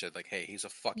California understood, like, hey, he's a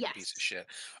fucking piece of Yes. shit.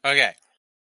 Okay,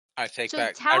 I take So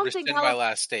back, I towns in rescind my California.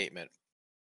 last statement.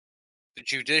 The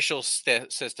judicial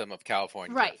system of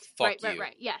California, Right, right, fuck right, you.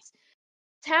 right. Yes.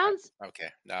 Towns Okay,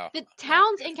 no, the I'm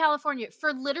towns good. in California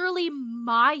for literally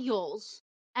miles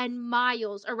and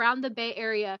miles around the Bay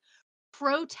Area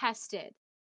protested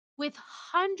with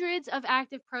hundreds of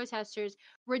active protesters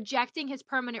rejecting his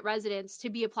permanent residence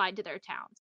to be applied to their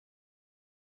towns.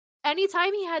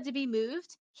 Anytime he had to be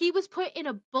moved, he was put in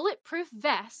a bulletproof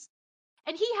vest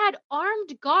and he had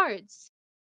armed guards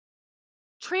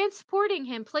transporting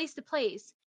him place to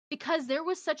place because there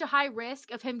was such a high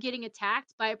risk of him getting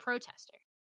attacked by a protester.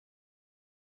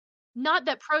 Not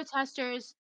that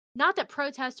protesters not that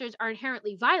protesters are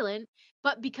inherently violent,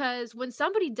 but because when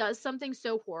somebody does something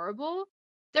so horrible,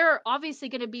 there are obviously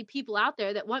going to be people out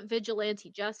there that want vigilante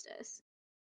justice.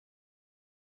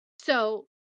 So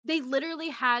they literally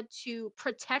had to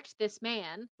protect this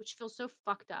man, which feels so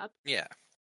fucked up, Yeah.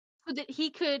 so that he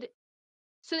could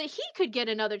get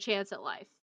another chance at life.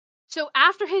 So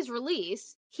after his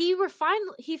release, he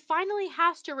finally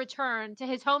has to return to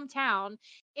his hometown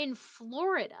in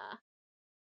Florida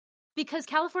because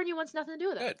California wants nothing to do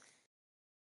with him. Good.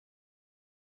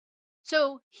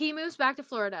 So he moves back to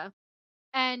Florida.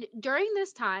 And during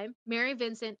this time, Mary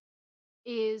Vincent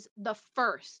is the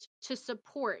first to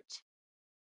support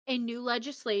a new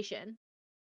legislation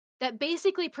that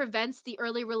basically prevents the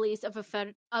early release of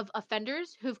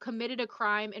offenders who've committed a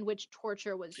crime in which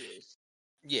torture was used.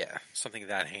 Yeah, something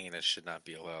that heinous should not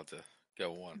be allowed to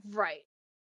go on. Right.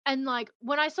 And like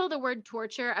when I saw the word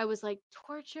torture, I was like,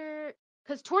 torture?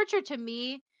 Because torture to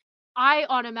me, I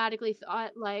automatically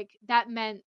thought like that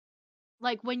meant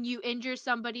like when you injure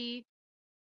somebody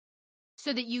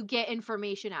so that you get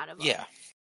information out of them. Yeah.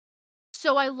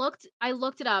 So I looked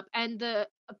it up, and the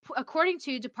according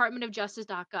to Department of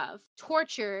Justice.gov,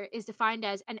 torture is defined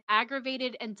as an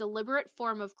aggravated and deliberate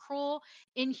form of cruel,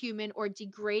 inhuman, or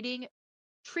degrading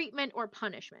treatment or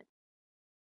punishment.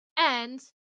 And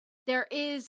there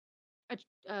is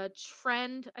a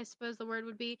trend, I suppose the word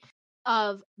would be,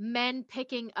 of men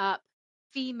picking up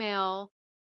female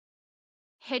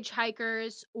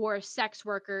hitchhikers or sex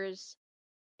workers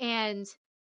and,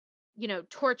 you know,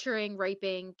 torturing,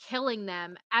 raping, killing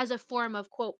them as a form of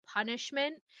quote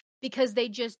punishment because they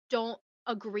just don't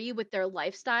agree with their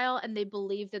lifestyle and they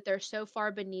believe that they're so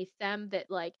far beneath them that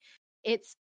like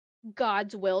it's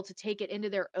God's will to take it into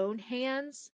their own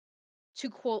hands to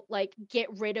quote like get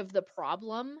rid of the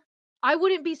problem. I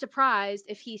wouldn't be surprised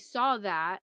if he saw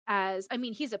that as, I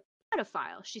mean, he's a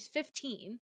pedophile. She's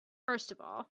 15, first of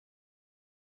all.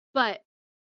 But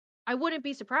I wouldn't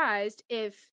be surprised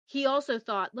if he also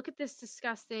thought, look at this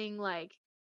disgusting, like,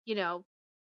 you know,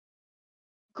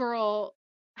 girl,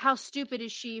 how stupid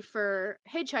is she for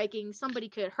hitchhiking? Somebody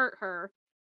could hurt her.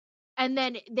 And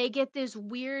then they get this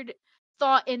weird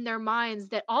thought in their minds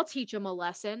that I'll teach them a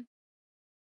lesson.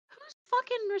 Who's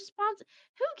fucking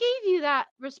who gave you that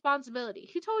responsibility?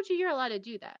 Who told you you're allowed to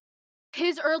do that?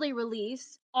 His early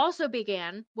release also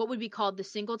began what would be called the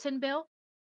Singleton Bill,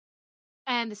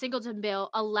 and the Singleton Bill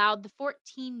allowed the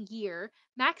 14-year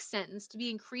max sentence to be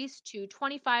increased to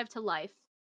 25 to life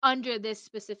under this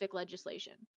specific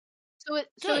legislation. So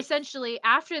Good. essentially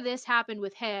after this happened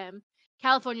with him,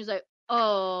 California's like,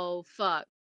 "Oh fuck.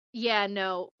 Yeah,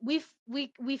 no. We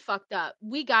fucked up.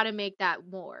 We got to make that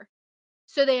more."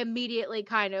 So they immediately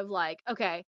kind of like,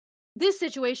 okay, this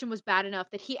situation was bad enough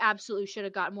that he absolutely should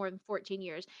have got more than 14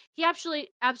 years. He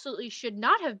actually absolutely should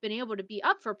not have been able to be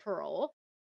up for parole,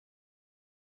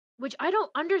 which I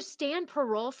don't understand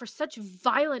parole for such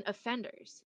violent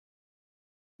offenders.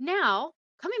 Now,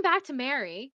 coming back to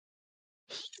Mary,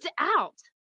 he's out.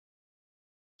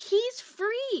 He's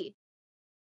free.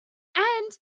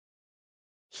 And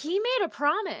he made a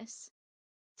promise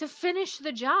to finish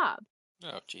the job.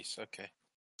 Oh, jeez. Okay.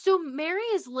 So Mary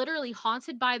is literally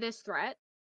haunted by this threat.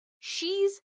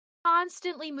 She's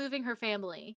constantly moving her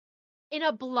family in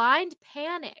a blind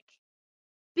panic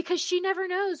because she never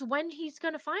knows when he's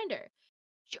going to find her.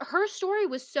 Her story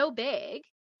was so big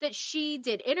that she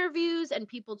did interviews and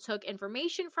people took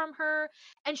information from her,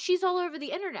 and she's all over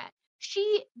the internet.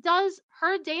 She does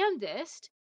her damnedest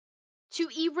to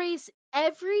erase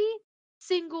every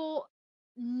single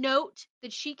note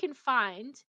that she can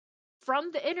find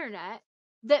from the internet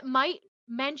that might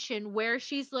mention where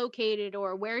she's located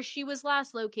or where she was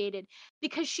last located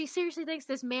because she seriously thinks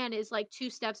this man is like two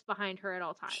steps behind her at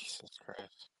all times. Jesus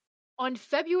Christ. On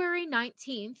February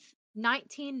 19th,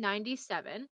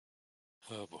 1997,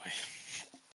 Oh boy.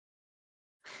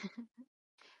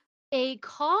 a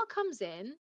call comes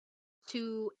in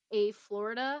to a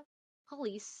Florida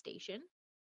police station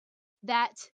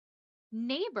that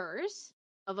neighbors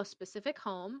of a specific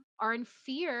home are in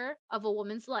fear of a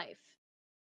woman's life.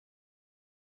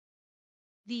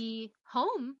 The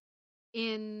home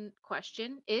in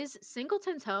question is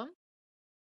Singleton's home,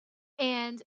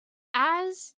 and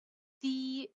as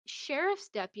the sheriff's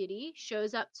deputy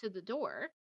shows up to the door,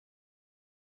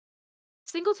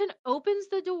 Singleton opens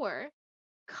the door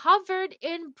covered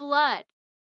in blood.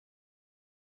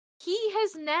 He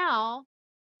has now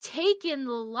taken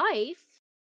the life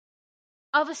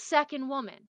of a second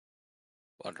woman.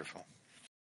 Wonderful.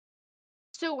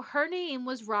 So her name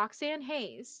was Roxanne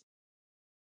Hayes,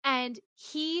 and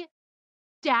he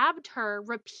stabbed her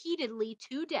repeatedly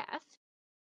to death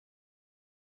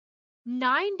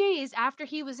 9 days after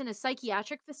he was in a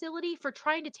psychiatric facility for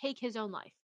trying to take his own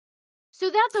life. So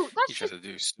He that's tried just, to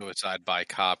do suicide by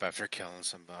cop after killing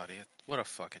somebody. What a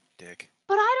fucking dick.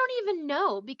 but I don't even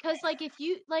know because like if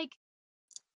you like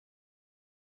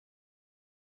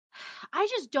I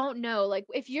just don't know. Like,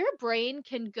 if your brain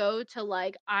can go to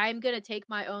like, I'm gonna take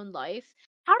my own life,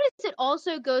 how does it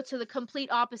also go to the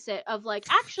complete opposite of like,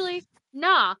 actually,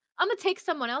 nah, I'm gonna take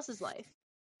someone else's life?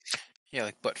 Yeah,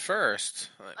 like, but first,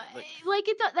 Like,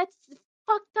 that's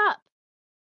fucked up.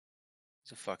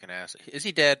 he's a fucking ass. Is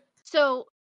he dead? So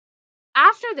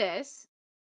after this,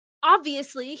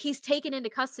 obviously, he's taken into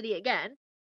custody again,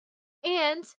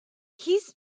 and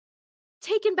he's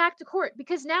taken back to court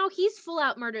because now he's full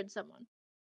out murdered someone.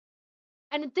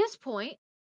 And at this point,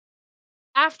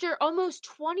 after almost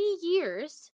 20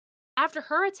 years after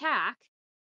her attack,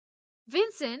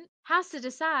 Vincent has to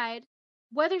decide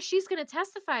whether she's going to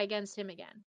testify against him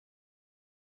again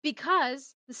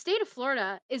because the state of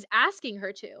Florida is asking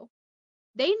her to.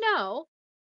 They know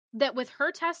that with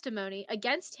her testimony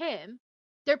against him,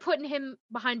 they're putting him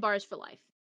behind bars for life.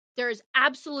 There is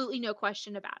absolutely no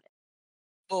question about it.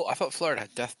 Well, I thought Florida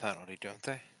had death penalty, don't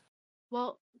they?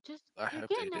 Well, just I you're hope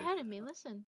they getting do. ahead of me.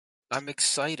 Listen. I'm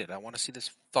excited. I want to see this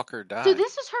fucker So die.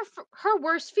 this is her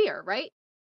worst fear, right?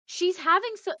 She's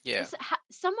having Yeah.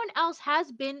 someone else has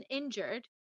been injured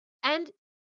and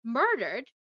murdered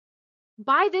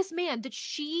by this man that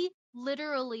she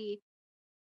literally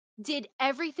did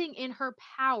everything in her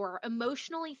power,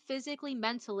 emotionally, physically,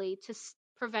 mentally, to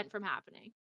prevent from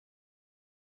happening.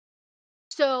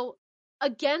 So,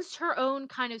 against her own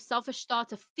kind of selfish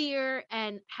thoughts of fear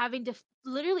and having to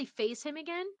literally face him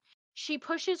again, she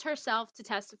pushes herself to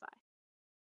testify.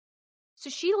 So,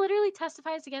 she literally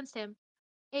testifies against him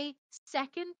a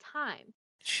second time.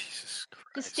 Jesus The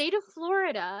Christ. state of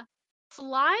Florida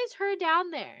flies her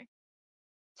down there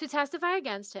to testify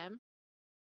against him.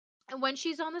 And when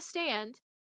she's on the stand,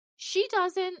 she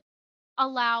doesn't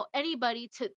allow anybody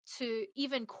to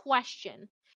even question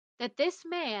that this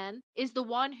man is the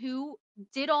one who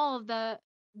did all of the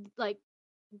like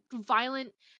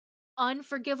violent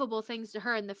unforgivable things to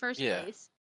her in the first Yeah. place.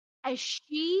 As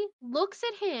she looks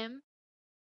at him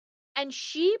and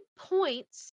she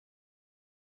points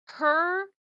her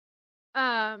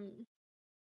um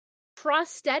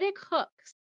prosthetic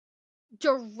hooks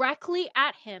directly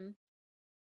at him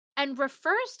and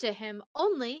refers to him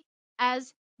only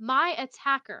as my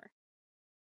attacker,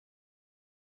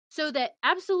 so that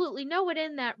absolutely no one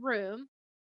in that room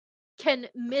can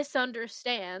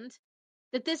misunderstand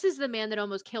that this is the man that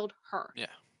almost killed her. Yeah.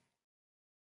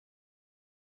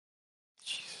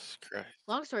 Jesus Christ.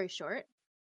 Long story short,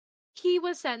 he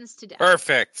was sentenced to death.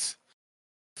 Perfect.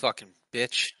 Fucking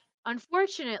bitch.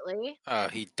 Unfortunately, Oh,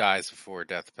 he dies before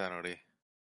death penalty.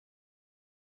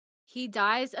 he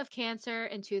dies of cancer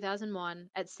in 2001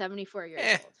 at 74 years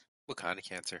Eh. old. What kind of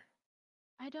cancer?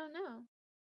 I don't know.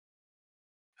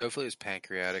 Hopefully it was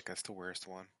pancreatic. That's the worst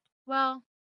one. Well,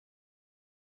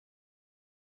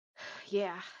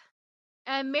 yeah.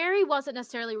 And Mary wasn't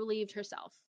necessarily relieved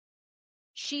herself.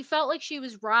 She felt like she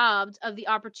was robbed of the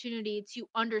opportunity to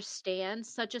understand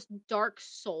such a dark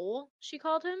soul, she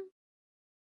called him.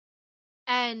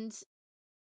 And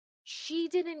she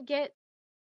didn't get,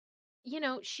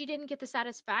 she didn't get the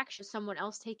satisfaction of someone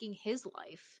else taking his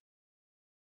life.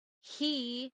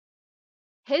 He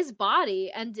his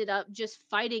body ended up just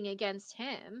fighting against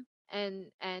him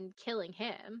and killing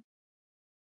him.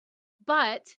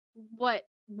 But what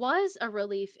was a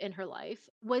relief in her life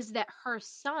was that her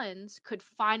sons could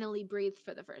finally breathe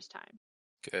for the first time.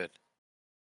 Good.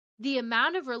 The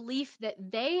amount of relief that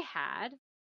they had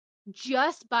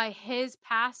just by his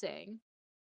passing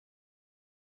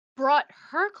brought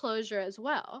her closure as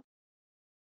well,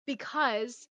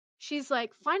 because she's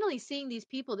like finally seeing these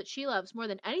people that she loves more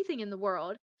than anything in the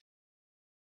world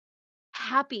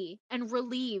happy and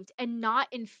relieved and not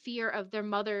in fear of their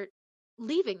mother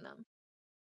leaving them.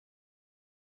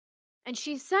 And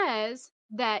she says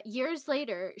that years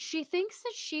later, she thinks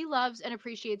that she loves and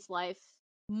appreciates life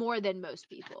more than most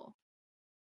people.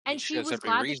 I mean, And she she has was every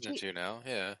glad that reason to now.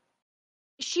 Yeah.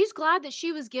 she's glad that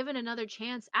she was given another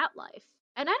chance at life.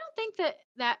 And I don't think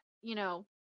that,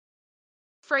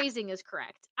 phrasing is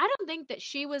correct. I don't think that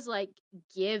she was like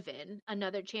given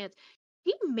another chance.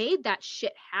 He made that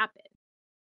shit happen.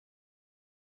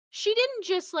 She didn't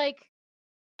just like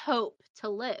hope to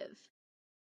live.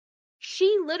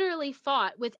 She literally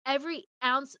fought with every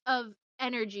ounce of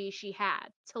energy she had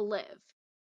to live.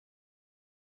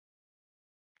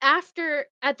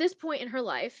 At this point in her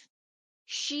life,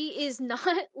 she is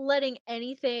not letting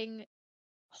anything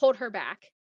hold her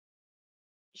back.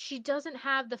 She doesn't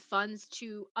have the funds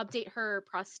to update her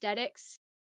prosthetics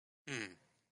Hmm.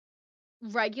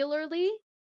 regularly.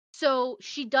 So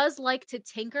she does like to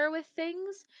tinker with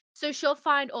things. So she'll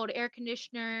find old air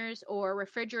conditioners or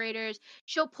refrigerators.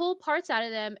 She'll pull parts out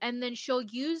of them and then she'll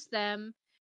use them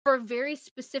for very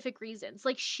specific reasons.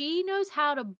 Like she knows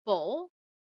how to bowl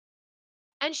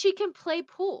and she can play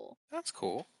pool That's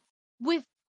cool. with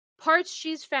parts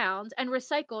she's found and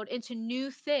recycled into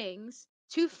new things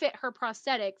to fit her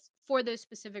prosthetics for those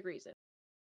specific reasons.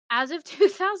 As of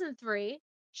 2003,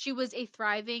 she was a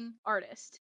thriving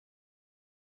artist.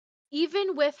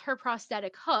 even with her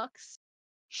prosthetic hooks,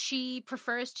 she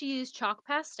prefers to use chalk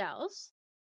pastels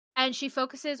and she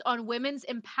focuses on women's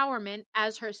empowerment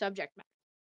as her subject matter,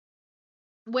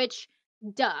 which,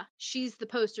 duh, she's the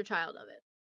poster child of it.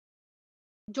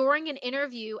 During an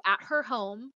interview at her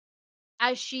home,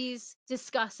 as she's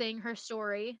discussing her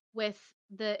story with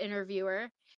the interviewer,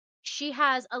 she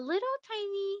has a little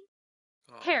tiny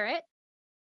Oh, parrot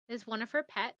as one of her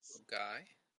pets, little guy.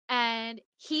 and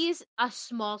he's a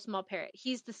small, small parrot.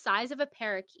 He's the size of a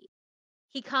parakeet.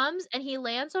 He comes and he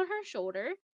lands on her shoulder,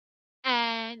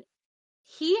 and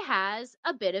he has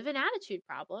a bit of an attitude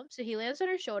problem. So he lands on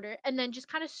her shoulder and then just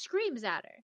kind of screams at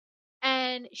her.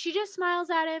 And she just smiles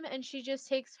at him and she just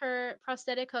takes her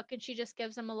prosthetic hook and she just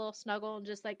gives him a little snuggle and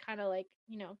just like kind of like,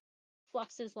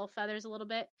 fluffs his little feathers a little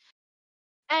bit.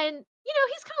 And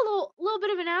he's kind of a little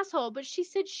bit of an asshole, but she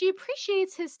said she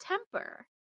appreciates his temper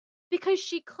because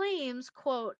she claims,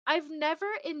 quote, "I've never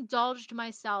indulged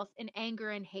myself in anger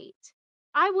and hate.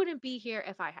 I wouldn't be here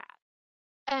if I had."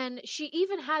 And she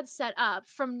even had set up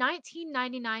from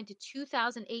 1999 to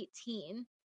 2018,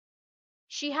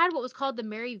 she had what was called the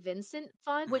Mary Vincent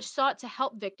Fund, which sought to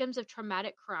help victims of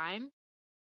traumatic crime.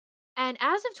 And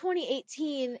as of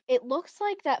 2018, it looks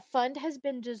like that fund has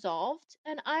been dissolved.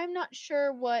 And I'm not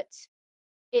sure what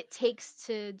it takes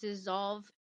to dissolve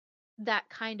that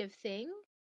kind of thing.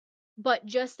 But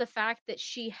just the fact that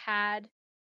she had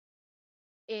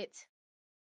it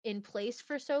in place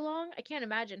for so long, I can't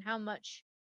imagine how much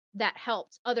that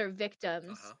helped other Uh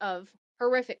victims huh. of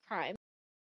horrific crime.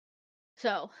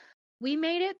 So we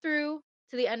made it through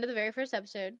to the end of the very first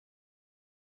episode.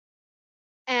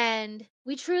 And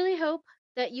we truly hope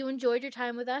that you enjoyed your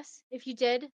time with us. If you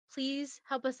did, please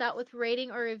help us out with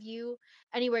rating or review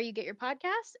anywhere you get your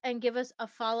podcasts and give us a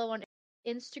follow on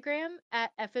Instagram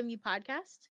at FMU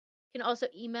Podcast. You can also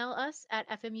email us at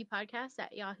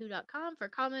fmupodcast@yahoo.com for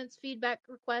comments, feedback,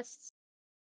 requests,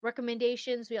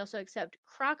 recommendations. We also accept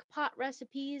crock pot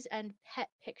recipes and pet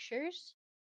pictures.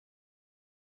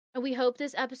 And we hope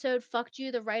this episode fucked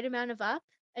you the right amount of up.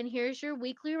 And here's your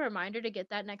weekly reminder to get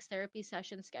that next therapy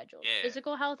session scheduled. Yeah.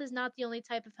 Physical health is not the only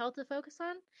type of health to focus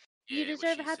on. You Yeah. What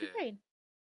deserve a she happy said. brain.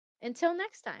 Until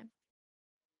next time.